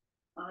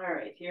 All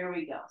right, here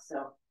we go.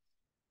 So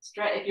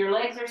if your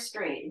legs are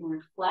straight, and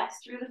you flex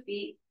through the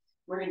feet,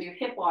 we're going to do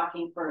hip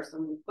walking first.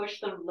 I'm going to push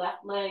the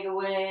left leg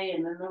away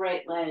and then the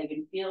right leg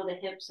and feel the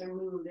hips are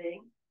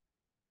moving.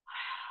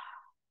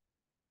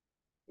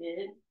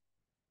 Good.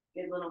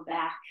 Good little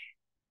back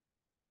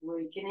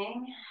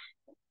awakening.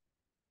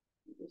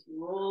 Just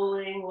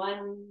rolling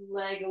one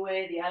leg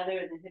away, the other,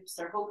 and the hips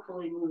are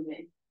hopefully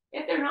moving.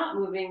 If they're not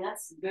moving,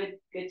 that's good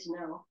to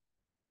know.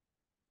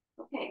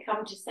 Okay,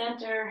 come to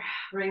center,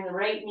 bring the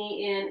right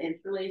knee in,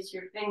 interlace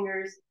your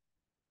fingers,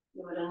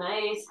 give it a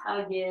nice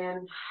hug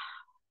in,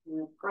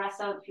 and press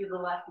out through the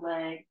left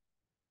leg.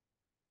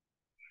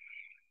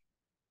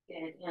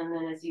 Good, and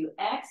then as you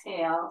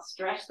exhale,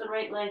 stretch the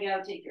right leg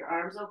out, take your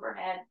arms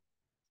overhead.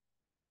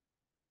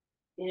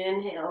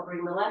 Inhale,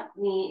 bring the left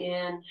knee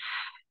in,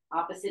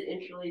 opposite,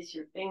 interlace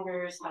your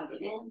fingers, hug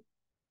it in.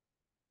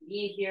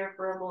 Be here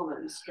for a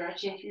moment,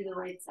 stretching through the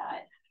right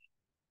side.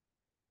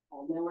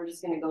 And then we're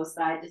just going to go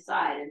side to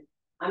side. And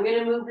I'm going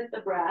to move with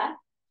the breath.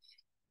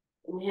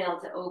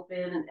 Inhale to open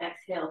and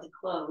exhale to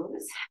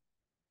close.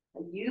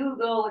 And you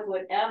go with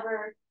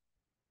whatever,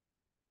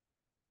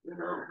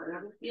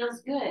 whatever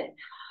feels good.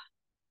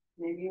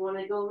 Maybe you want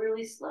to go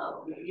really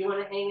slow. Maybe you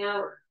want to hang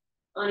out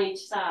on each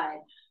side.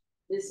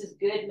 This is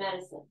good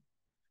medicine.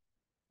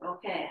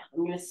 Okay, I'm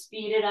going to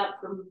speed it up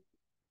from,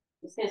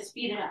 I'm just going to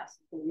speed it up. So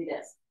it's going to do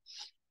this.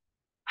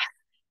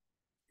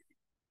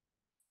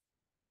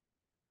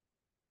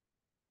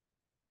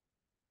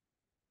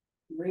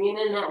 Bringing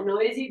in that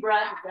noisy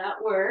breath, if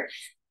that works.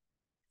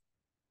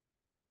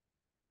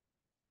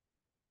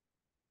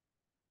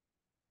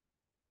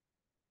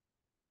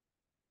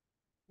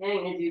 Okay,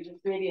 I'm going to do just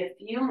maybe a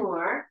few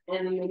more.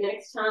 And then the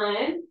next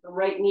time the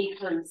right knee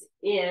comes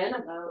in,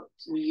 about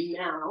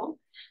now,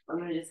 I'm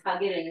going to just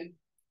hug it in.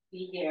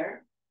 Be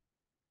here.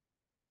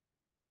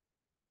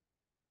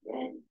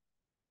 Good.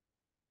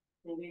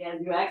 Maybe as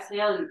you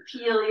exhale, you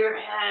peel your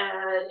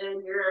head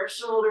and your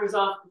shoulders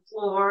off the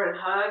floor and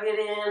hug it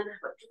in,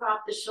 but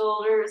drop the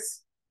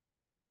shoulders.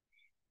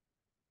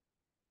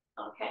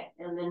 Okay,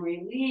 and then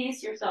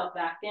release yourself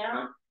back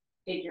down.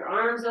 Take your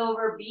arms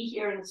over, be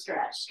here in the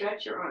stretch.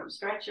 Stretch your arms,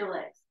 stretch your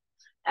legs.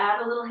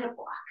 Add a little hip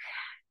walk.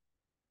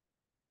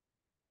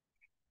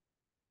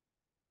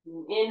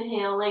 And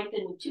inhale,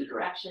 lengthen in two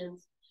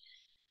directions.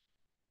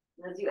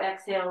 As you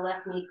exhale,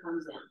 left knee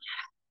comes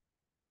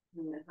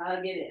in. And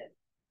hug it in.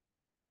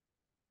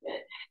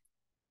 Good.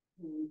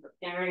 And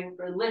preparing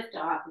for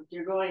liftoff if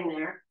you're going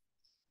there.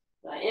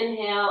 So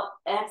inhale,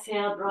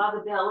 exhale, draw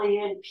the belly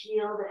in,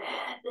 peel the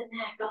head, the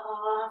neck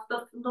off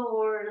the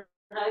floor,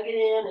 hug it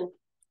in, and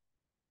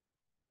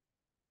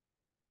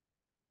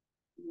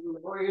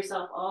lower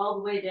yourself all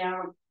the way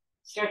down.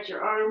 Stretch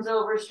your arms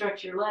over,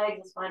 stretch your legs.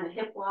 Let's find a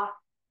hip walk.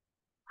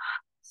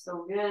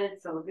 So good,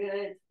 so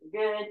good, so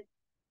good.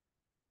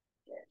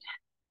 Good.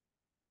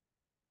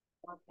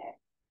 Okay.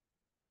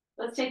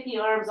 Let's take the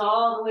arms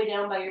all the way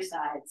down by your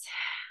sides.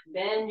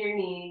 Bend your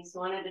knees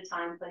one at a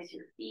time. Place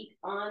your feet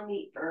on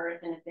the earth.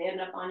 And if they end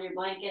up on your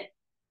blanket,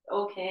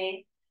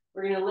 okay.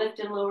 We're going to lift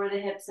and lower the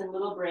hips in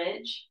little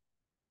bridge.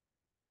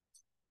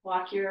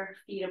 Walk your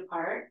feet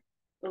apart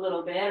a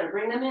little bit or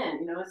bring them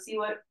in.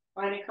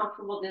 Find a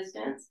comfortable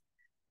distance.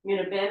 You're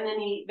going to bend the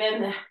knee,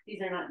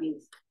 these are not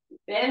knees.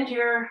 Bend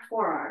your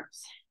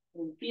forearms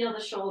and feel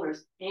the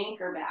shoulders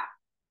anchor back.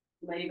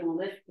 You might even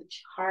lift the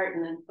heart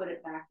and then put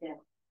it back down.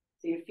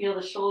 So you feel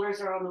the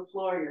shoulders are on the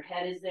floor, your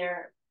head is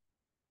there.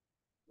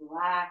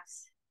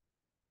 Relax.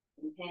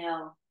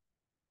 Inhale.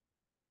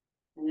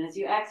 And as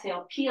you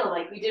exhale, peel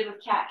like we did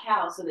with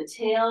cat-cow. So the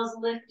tail's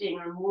lifting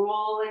or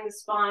rolling the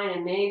spine,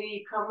 and maybe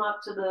you come up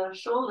to the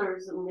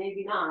shoulders and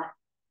maybe not.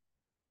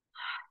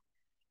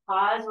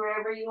 Pause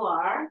wherever you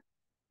are.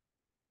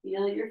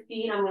 Feel your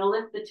feet. I'm going to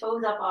lift the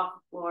toes up off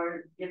the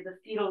floor. Give the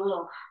feet a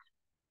little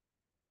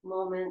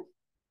moment.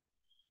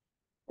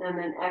 And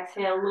then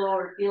exhale,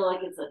 lower. Feel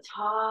like it's a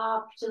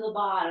top to the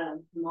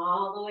bottom. Come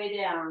all the way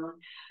down.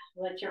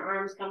 Let your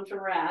arms come to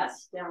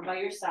rest down by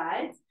your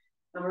sides.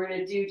 And we're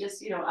going to do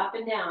just, up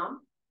and down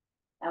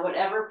at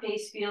whatever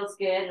pace feels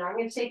good. And I'm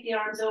going to take the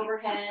arms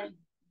overhead.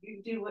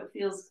 You do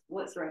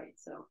what's right.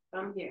 So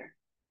from here,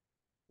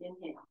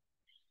 inhale.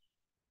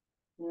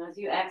 And as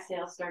you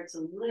exhale, start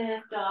to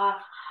lift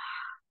off.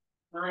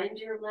 Find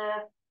your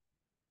lift.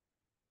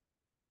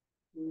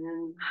 And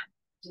then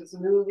just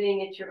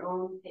moving at your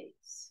own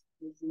pace.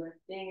 Just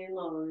lifting and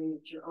lowering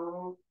at your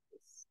own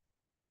pace.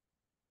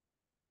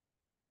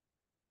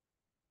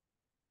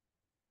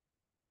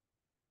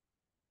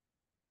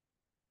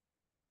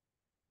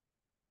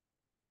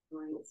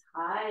 Going as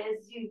high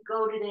as you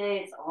go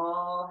today. It's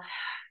all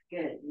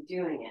good.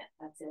 You're doing it.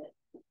 That's it.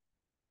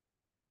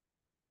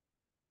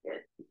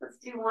 Good. Let's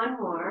do one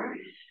more.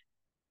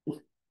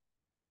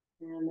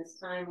 And this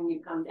time when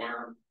you come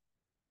down,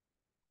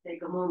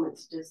 take a moment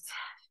to just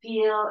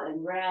feel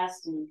and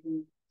rest, and you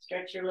can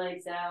stretch your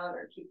legs out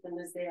or keep them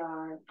as they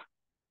are.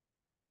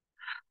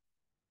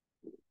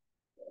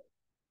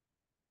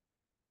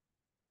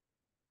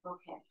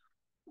 Okay.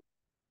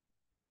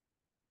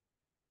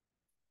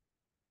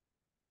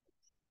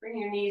 Bring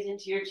your knees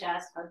into your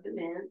chest, hug them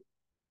in.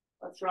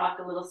 Let's rock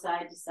a little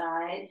side to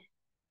side.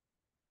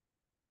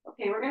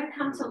 Okay, we're going to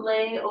come to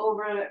lay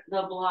over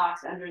the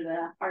blocks under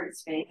the heart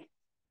space.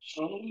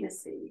 Let me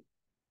see.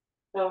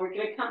 So we're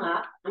going to come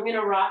up. I'm going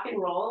to rock and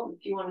roll.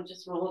 If you want to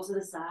just roll to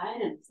the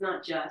side, and it's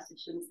not just, it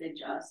shouldn't say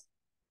just.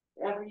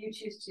 Whatever you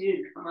choose to do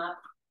to come up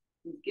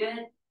is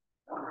good.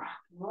 So rock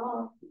and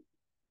roll.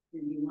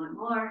 Maybe one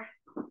more.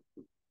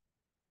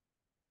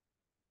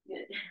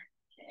 Good.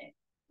 Okay.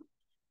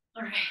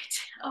 All right.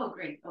 Oh,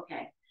 great.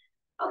 Okay.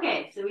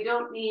 Okay, so we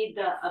don't need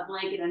a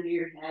blanket under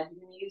your head.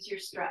 You're going to use your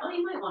strap. Oh,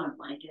 you might want a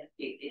blanket.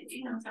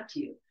 It's up to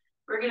you.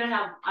 I'm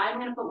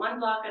going to put one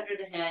block under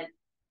the head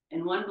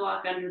and one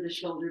block under the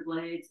shoulder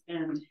blades.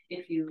 And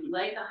if you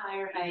like a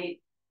higher height,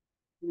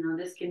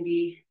 this can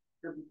be,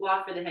 the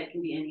block for the head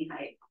can be any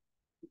height.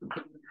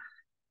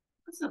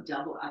 Also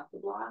double up the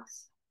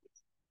blocks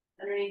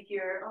underneath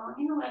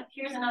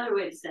here's another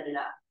way to set it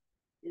up.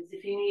 Is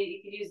if you need,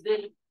 you could use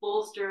the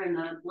bolster and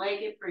the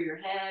blanket for your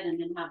head and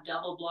then have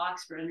double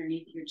blocks for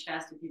underneath your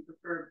chest if you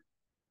prefer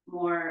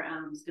more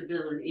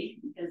stability.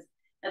 Because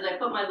as I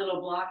put my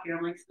little block here,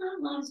 I'm like, it's not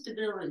a lot of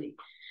stability.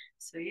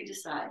 So you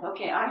decide.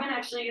 Okay, I'm going to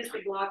actually use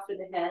the block for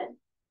the head.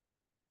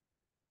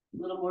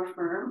 A little more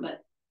firm,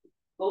 but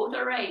both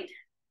are right.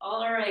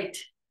 All are right.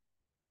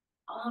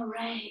 All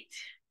right.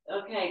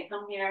 Okay,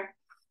 come here.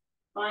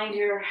 Find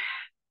your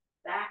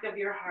back of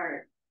your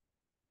heart.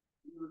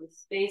 The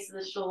space of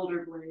the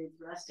shoulder blades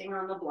resting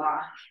on the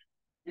block.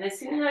 And as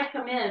soon as I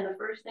come in, the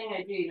first thing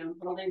I do, I'm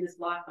holding this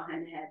block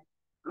behind the head.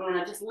 I'm going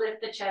to just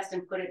lift the chest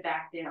and put it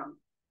back down.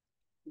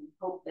 And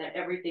hope that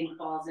everything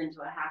falls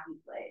into a happy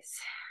place.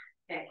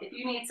 Okay, if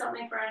you need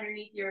something for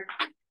underneath your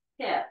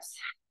hips,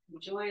 the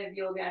joy of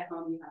yoga at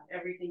home, you have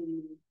everything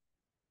you need.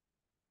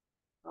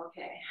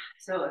 Okay,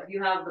 so if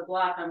you have the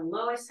block on the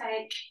lowest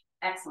height,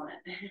 excellent.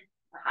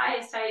 The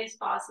highest height is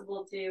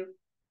possible too.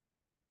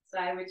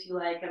 Decide what you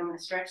like. I'm going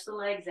to stretch the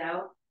legs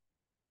out.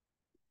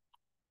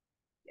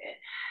 Good.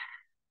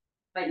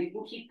 But you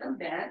can keep them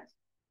bent.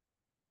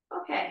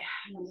 Okay,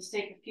 I'll just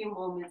take a few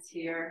moments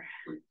here.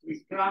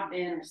 Just drop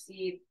in,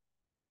 receive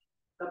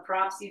the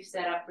props you've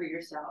set up for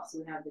yourself. So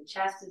we have the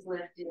chest is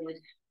lifted,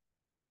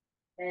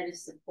 head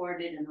is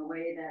supported in a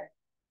way that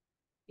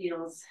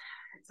feels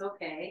it's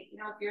okay.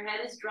 If your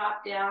head is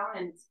dropped down,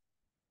 and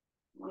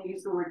I want to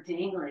use the word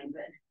dangling,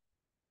 but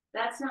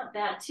that's not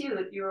bad too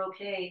if you're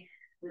okay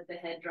with the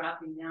head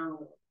dropping down a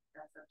little.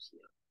 That's up to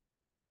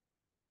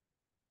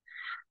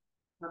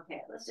you.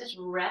 Okay, let's just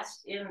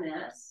rest in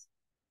this.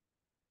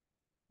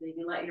 So you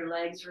can let your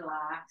legs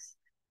relax.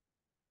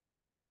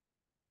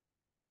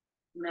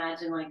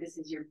 Imagine like this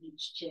is your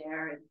beach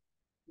chair and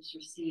just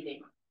your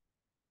seating.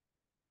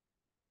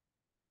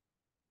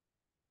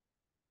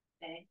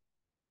 Okay.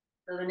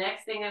 So the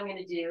next thing I'm going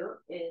to do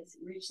is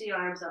reach the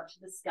arms up to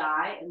the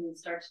sky and then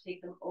start to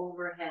take them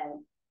overhead.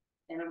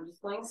 And I'm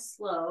just going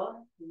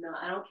slow. No,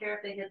 I don't care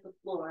if they hit the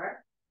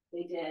floor.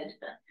 They did.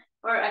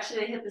 Or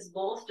actually, they hit this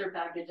bolster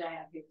package I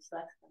have here, so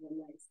that's kind of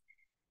nice.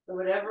 So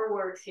whatever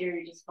works here,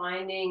 you're just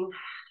finding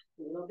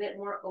a little bit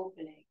more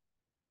opening.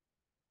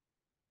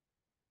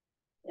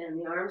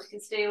 And the arms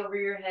can stay over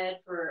your head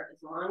for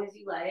as long as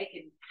you like,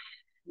 and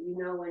you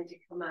know when to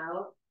come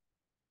out.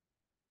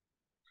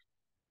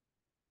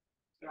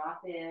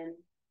 Drop in.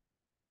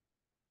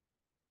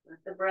 Let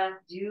the breath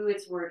do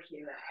its work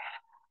here.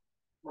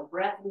 The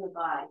breath in the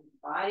body.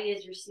 The body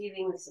is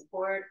receiving the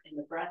support, and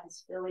the breath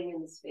is filling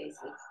in the spaces.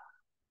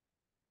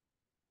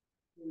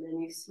 And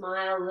then you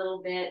smile a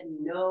little bit,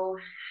 and know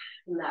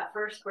from that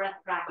first breath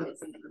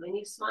practice, when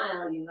you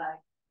smile, you have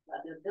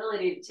the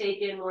ability to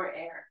take in more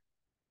air.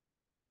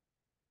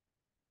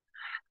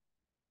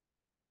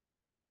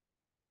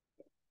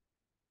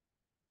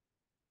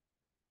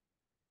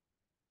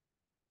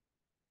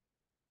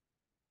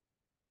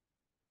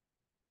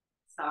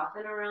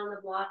 Soften around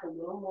the block a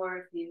little more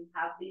if you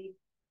have the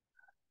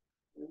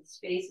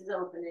space is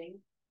opening.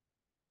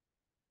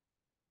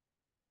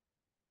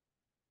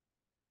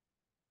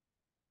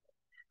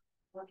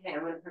 Okay,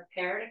 I'm going to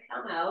prepare to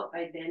come out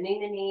by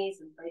bending the knees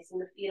and placing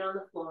the feet on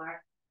the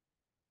floor.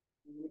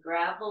 I'm going to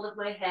grab hold of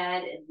my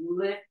head and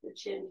lift the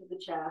chin to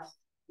the chest.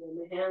 And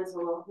the hands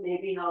will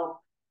maybe help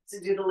to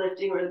do the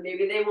lifting, or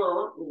maybe they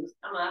won't. We'll just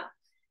come up.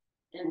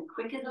 And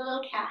quick as a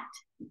little cat,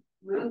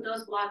 move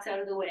those blocks out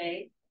of the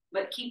way,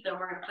 but keep them.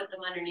 We're going to put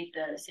them underneath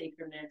the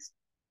sacrum next.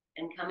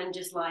 And come and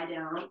just lie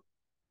down.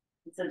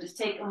 And so just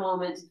take a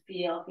moment to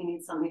feel if you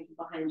need something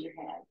from behind your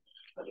head.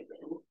 Put it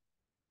in.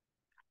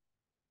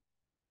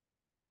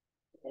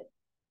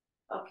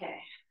 Okay,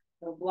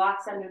 so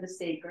blocks under the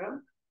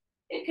sacrum.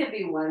 It could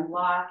be one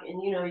block,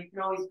 and you know, you can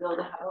always build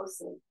a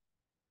house, and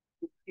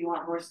if you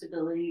want more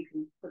stability, you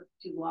can put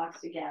 2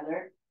 blocks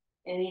together,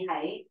 any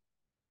height.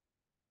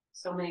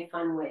 So many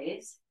fun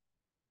ways.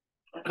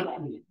 Okay,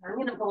 I'm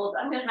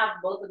gonna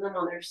have both of them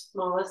on their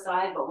smallest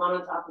side, but one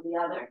on top of the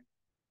other.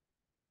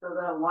 So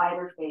the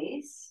wider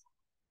face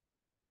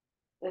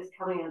is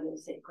coming under the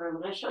sacrum.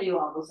 And I show you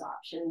all those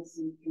options.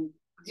 You can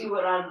do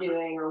what I'm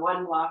doing, or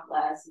one block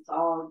less. It's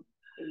all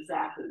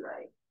exactly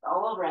right.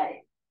 All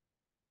right.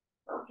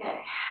 Okay.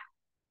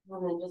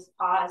 And then just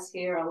pause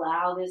here.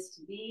 Allow this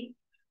to be.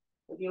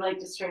 If you like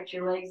to stretch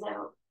your legs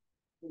out,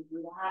 you can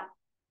do that.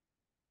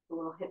 A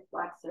little hip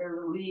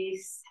flexor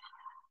release.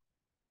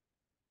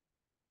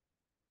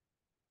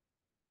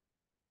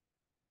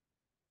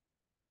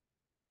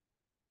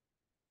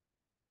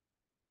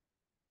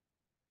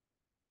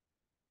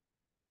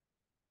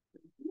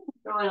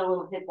 Throw in a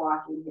little hip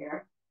walking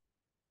here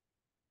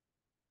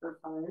for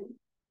fun.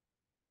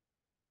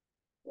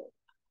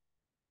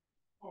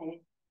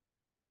 Okay.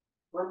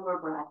 One more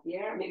breath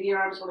here. Maybe your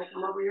arms want to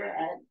come over your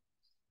head.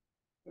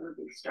 Give a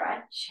big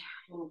stretch.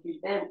 And if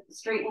you've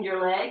straightened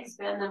your legs,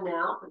 bend them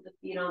now. Put the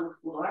feet on the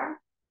floor.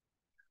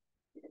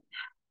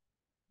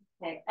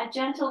 Okay, a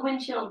gentle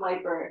windshield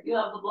wiper. If you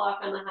have the block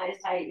on the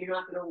highest height, you're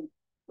not going to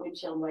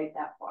windshield wipe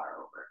that far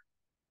over.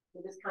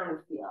 You just kind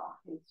of feel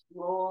it's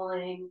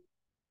rolling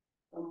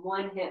from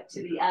one hip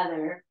to the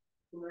other.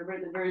 Remember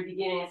at the very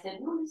beginning, I said,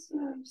 notice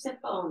your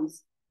sit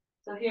bones.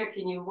 So here,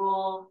 can you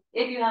roll?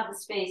 If you have the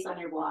space on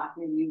your block,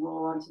 maybe you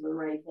roll onto the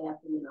right hip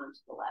and then onto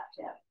the left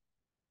hip.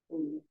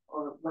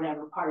 Or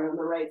whatever part on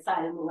the right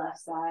side and the left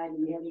side,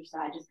 and the other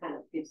side just kind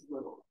of gives a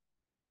little.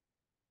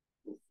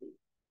 Let's see.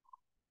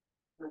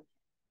 Okay.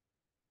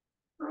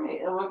 All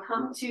right, and we'll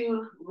come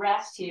to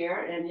rest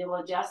here, and you'll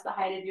adjust the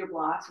height of your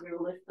blocks. We're going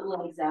to lift the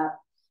legs up.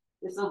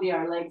 This will be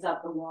our legs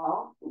up the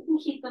wall. You can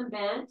keep them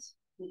bent.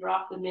 You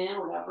drop them in,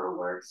 whatever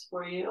works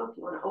for you. If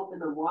you want to open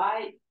them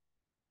wide,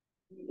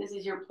 this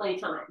is your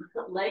playtime.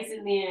 Legs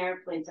in the air,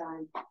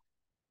 playtime.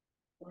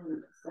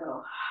 And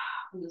so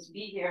we'll just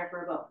be here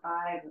for about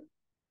 5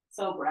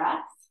 so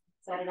breaths.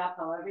 Set it up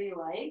however you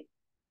like.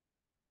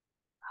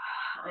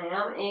 I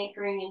am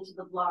anchoring into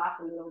the block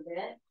a little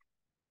bit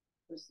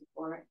for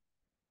support.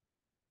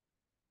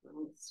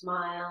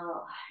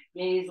 Smile,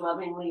 gaze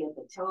lovingly at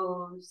the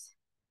toes.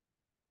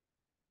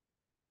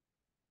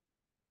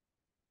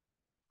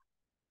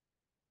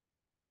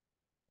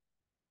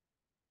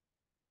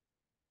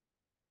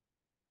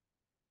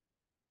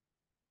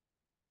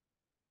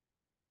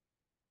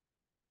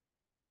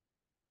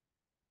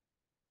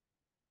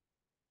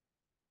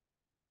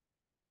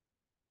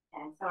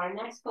 And so our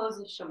next pose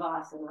is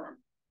Shavasana.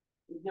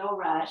 There's no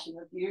rush. And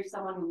if you're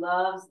someone who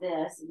loves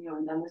this and you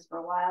haven't done this for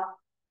a while,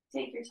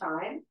 take your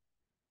time.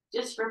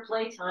 Just for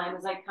playtime,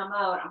 as I come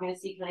out, I'm going to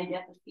see, can I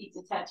get the feet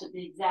to touch at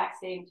the exact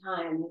same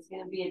time? It's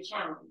going to be a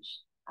challenge,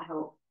 I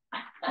hope.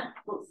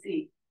 We'll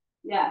see.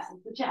 Yes,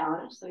 it's a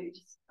challenge. So you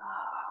just,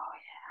 oh,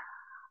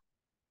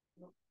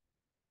 yeah.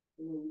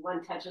 And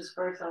one touches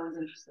first, always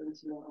interesting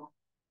to know.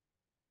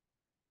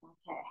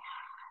 Okay.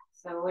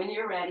 So when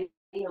you're ready,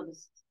 you'll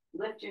just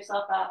lift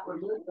yourself up,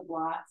 remove the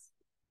blocks.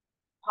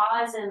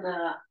 Pause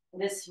in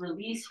this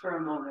release for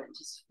a moment.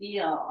 Just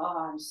feel,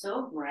 oh, I'm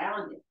so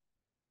grounded.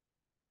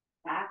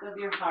 back of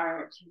your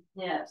heart,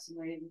 hips,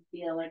 where you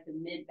feel like the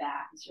mid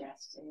back is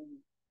resting.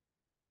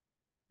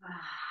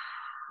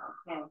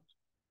 Okay.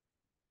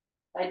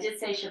 I did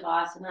say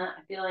Shavasana.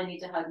 I feel I need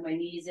to hug my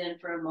knees in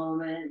for a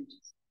moment and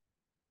just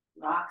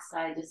rock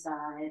side to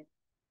side.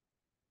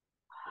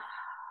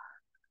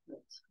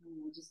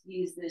 Just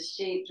use this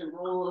shape to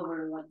roll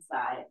over to one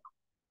side.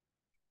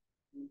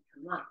 And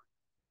come up.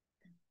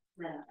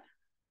 Set up.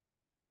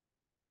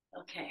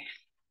 Okay.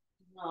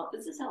 Well,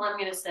 this is how I'm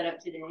going to set up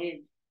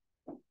today.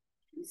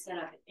 You set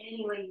up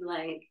any way you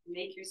like.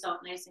 Make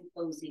yourself nice and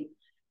cozy.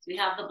 So we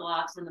have the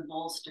blocks and the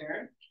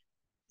bolster.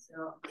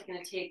 So I'm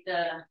going to take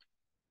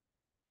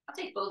I'll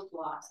take both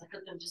blocks. I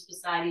put them just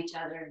beside each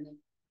other in the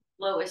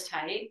lowest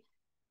height.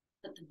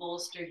 Put the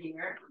bolster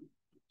here.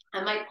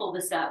 I might pull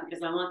this up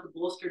because I want the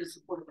bolster to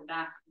support the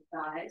back of the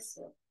thighs.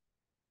 So,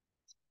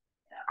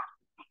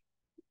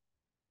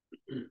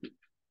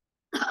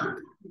 yeah.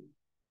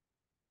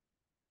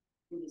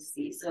 You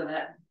see, so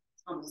that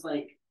it's almost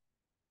like,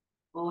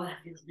 oh, that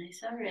feels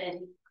nice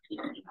already.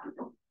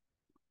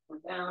 Go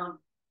down.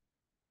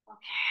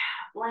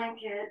 Okay,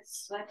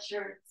 blankets,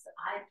 sweatshirts,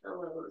 eye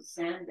pillows,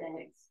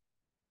 sandbags,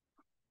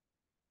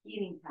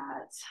 heating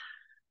pads.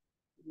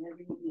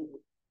 Whatever you need.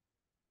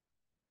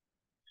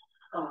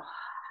 Oh,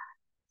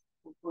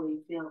 hopefully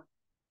you feel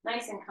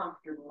nice and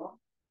comfortable.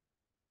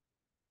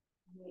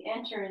 And we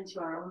enter into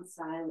our own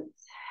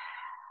silence.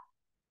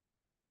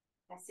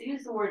 I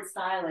use the word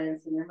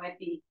silence, and there might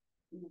be,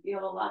 you feel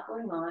a lot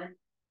going on.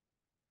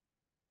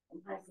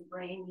 Sometimes the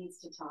brain needs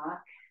to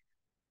talk.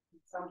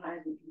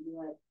 Sometimes we can be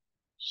like,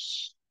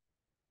 shh.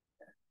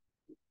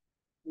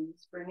 And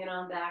just bring it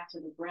on back to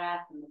the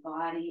breath and the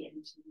body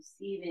and to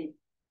receiving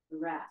the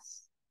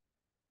rest.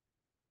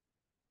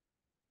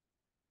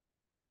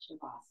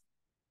 Shavasana.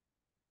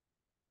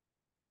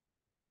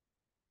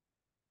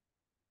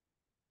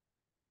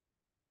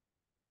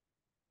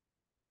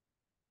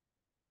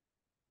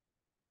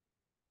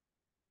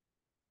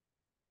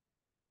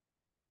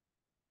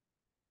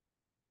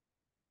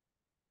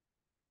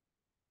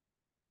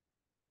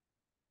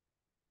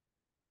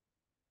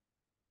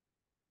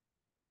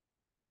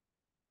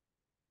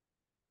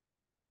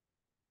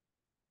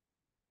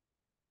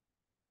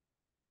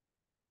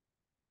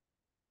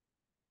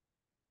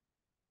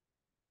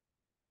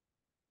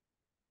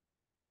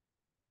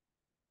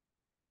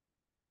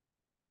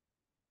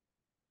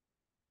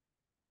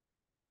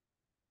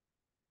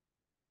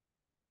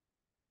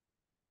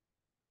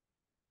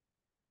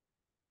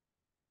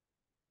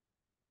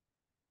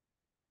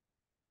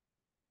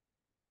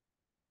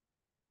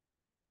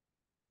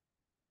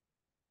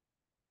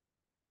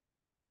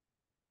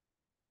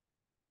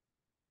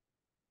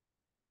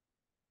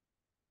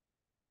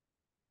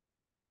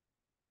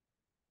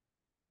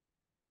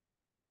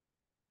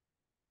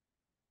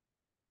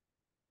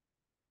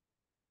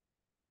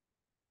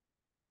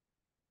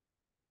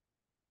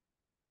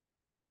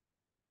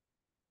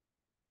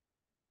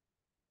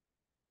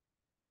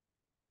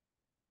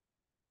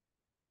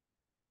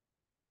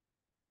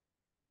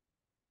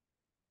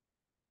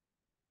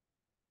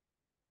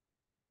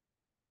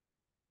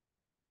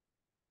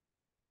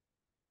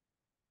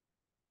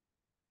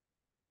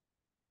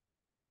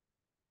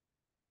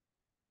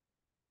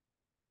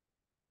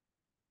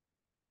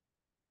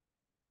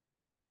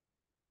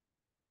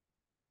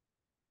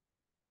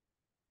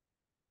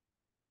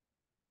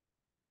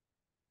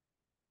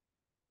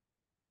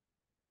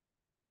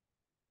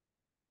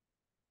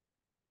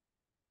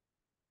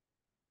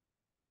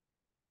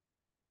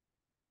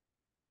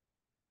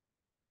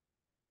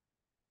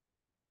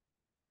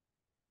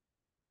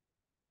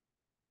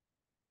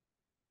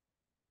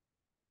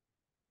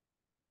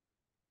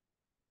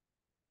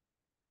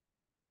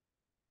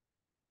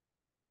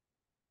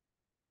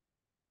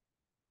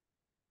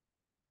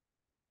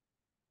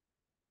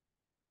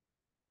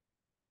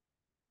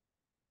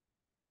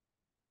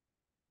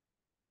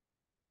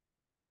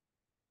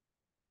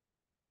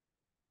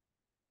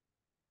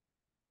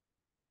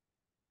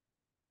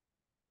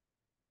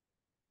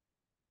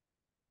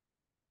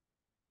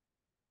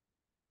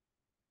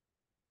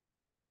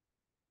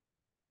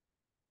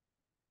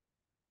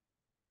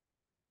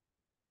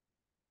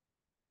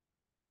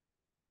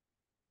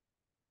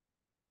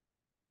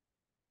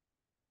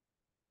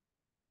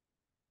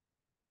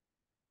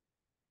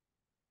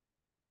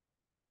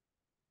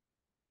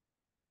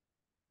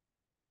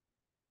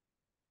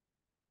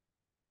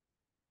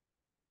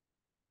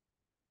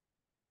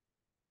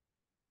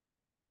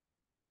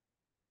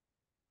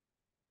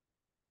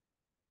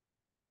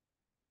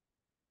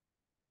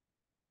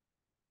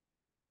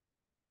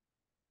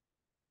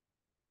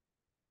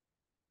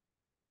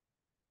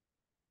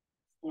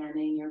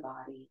 Scanning your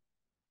body.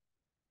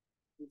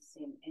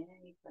 Same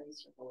any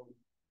place you're holding.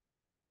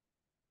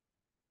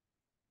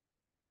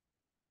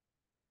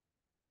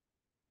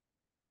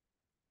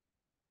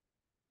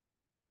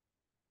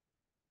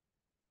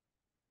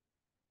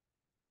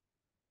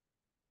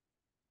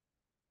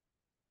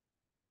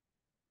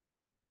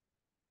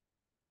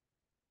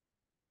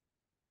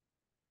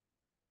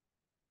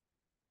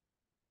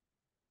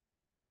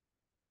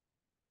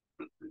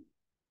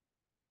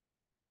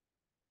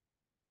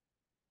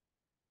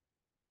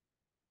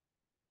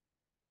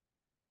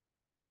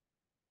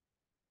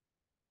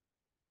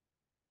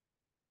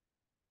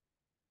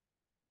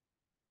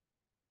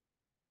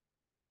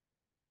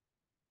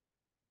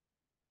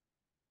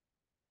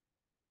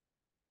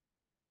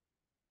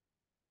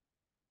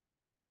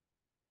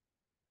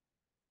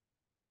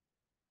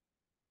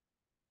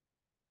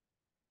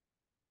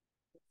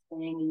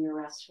 staying in your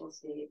restful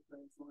state for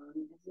as long as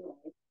you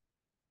like.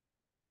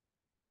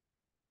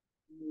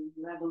 You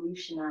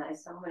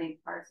revolutionize so many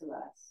parts of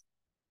us.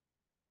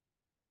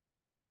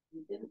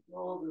 You didn't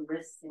roll the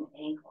wrists and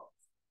ankles.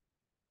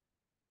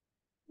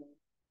 So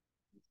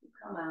you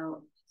come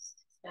out, just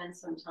spend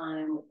some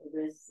time with the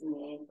wrists and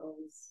the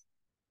ankles,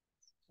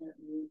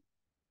 gently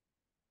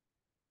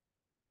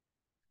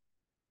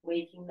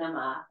waking them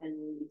up and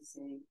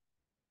releasing.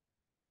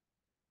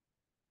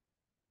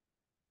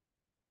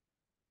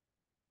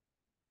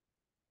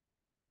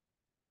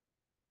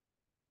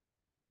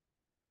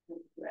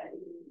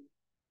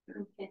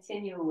 Ready.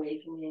 Continue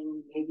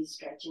awakening, maybe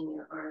stretching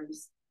your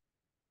arms,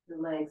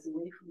 your legs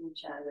away from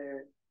each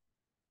other.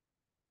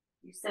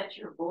 You set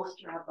your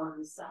bolster up on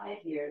the side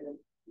here,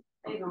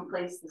 then even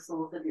place the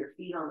soles of your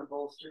feet on the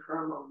bolster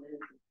for a moment.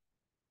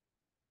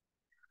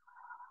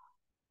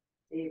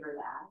 Savor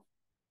that.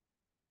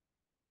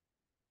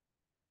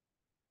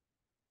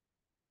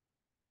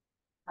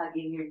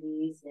 Hugging your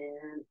knees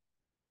in,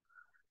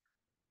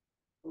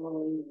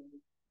 rolling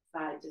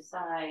side to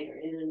side or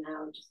in and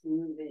out, just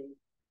moving,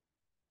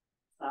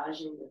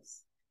 massaging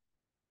this,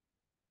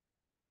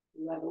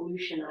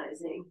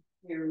 revolutionizing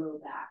your low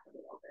back a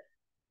little bit.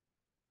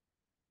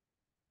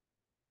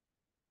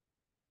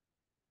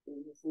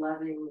 In this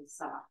loving,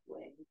 soft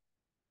way.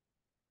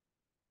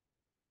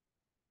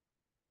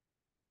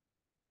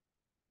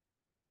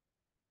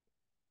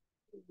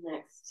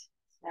 Next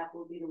step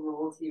will be to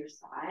roll to your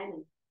side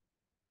and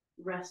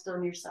rest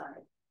on your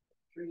side.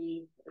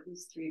 At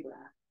least three breaths.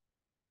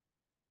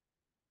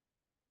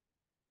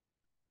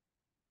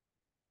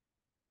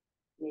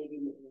 Maybe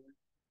more.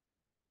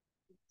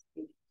 Take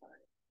your time.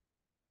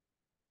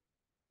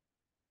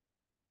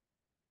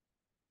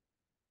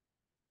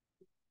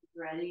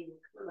 Ready?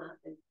 Come up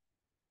and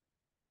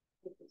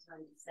take the time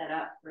to set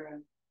up for a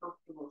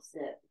comfortable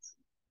sit.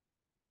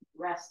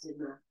 Rest in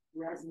the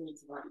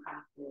resonance of our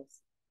practice.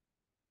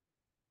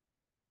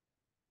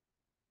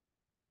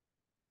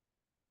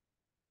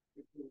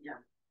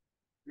 Yeah.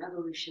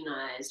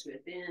 Revolutionized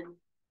within.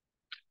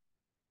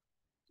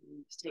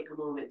 And just take a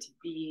moment to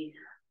be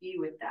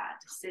with that,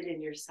 to sit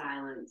in your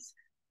silence.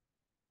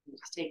 And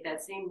just take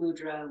that same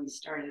mudra we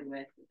started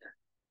with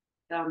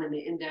the thumb and the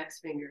index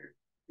finger,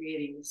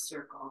 creating this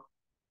circle.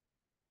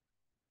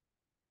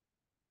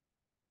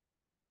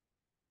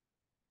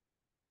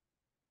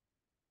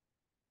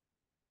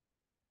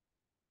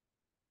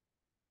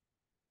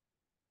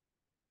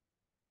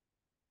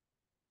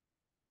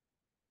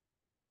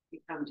 You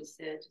come to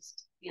sit,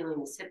 just feeling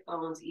the sit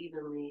bones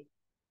evenly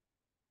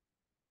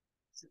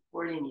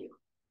supporting you.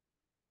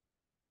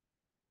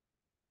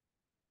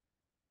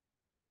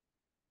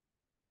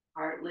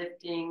 Heart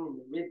lifting and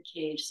the rib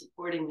cage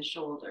supporting the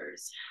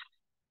shoulders.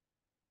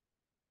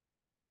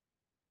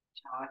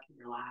 Jaw can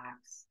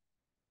relax.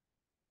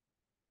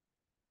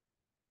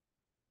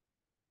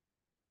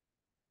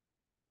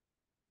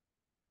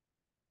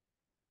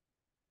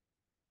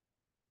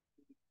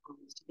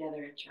 Palms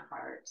together at your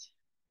heart.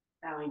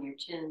 Bowing your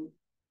chin.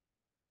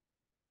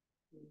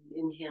 And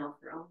inhale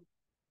through.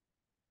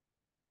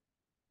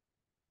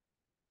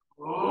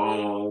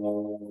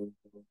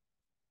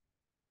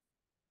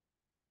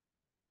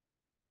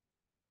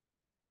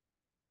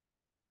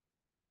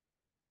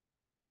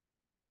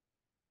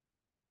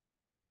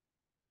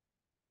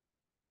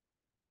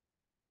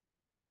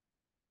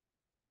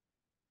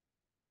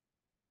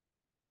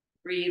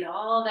 Breathe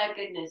all that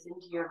goodness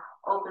into your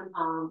open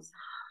palms.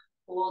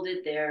 Hold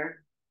it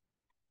there.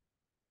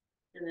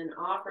 And then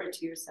offer it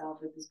to yourself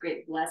with this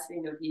great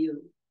blessing of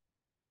you.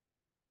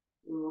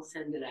 And we'll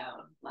send it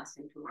out.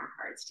 Blessing from our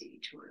hearts to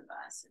each one of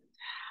us.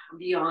 And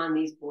beyond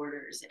these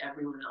borders,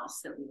 everyone else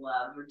that we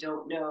love or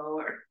don't know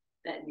or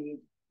that need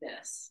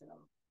this. So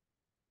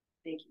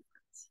thank you.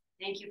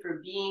 Thank you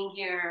for being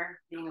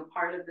here, being a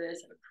part of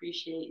this. I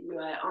appreciate you.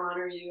 I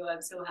honor you.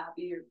 I'm so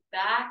happy you're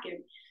back. And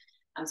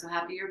I'm so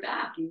happy you're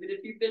back, even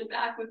if you've been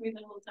back with me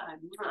the whole time.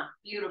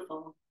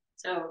 Beautiful.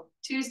 So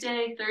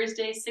Tuesday,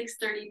 Thursday,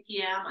 6:30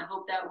 p.m. I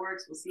hope that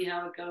works. We'll see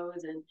how it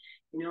goes. And,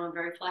 you know, I'm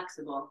very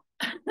flexible.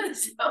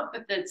 So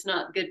if that's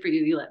not good for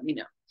you, you let me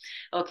know.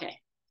 Okay.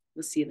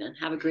 We'll see you then.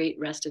 Have a great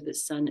rest of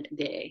this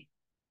Sunday.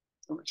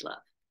 So much love.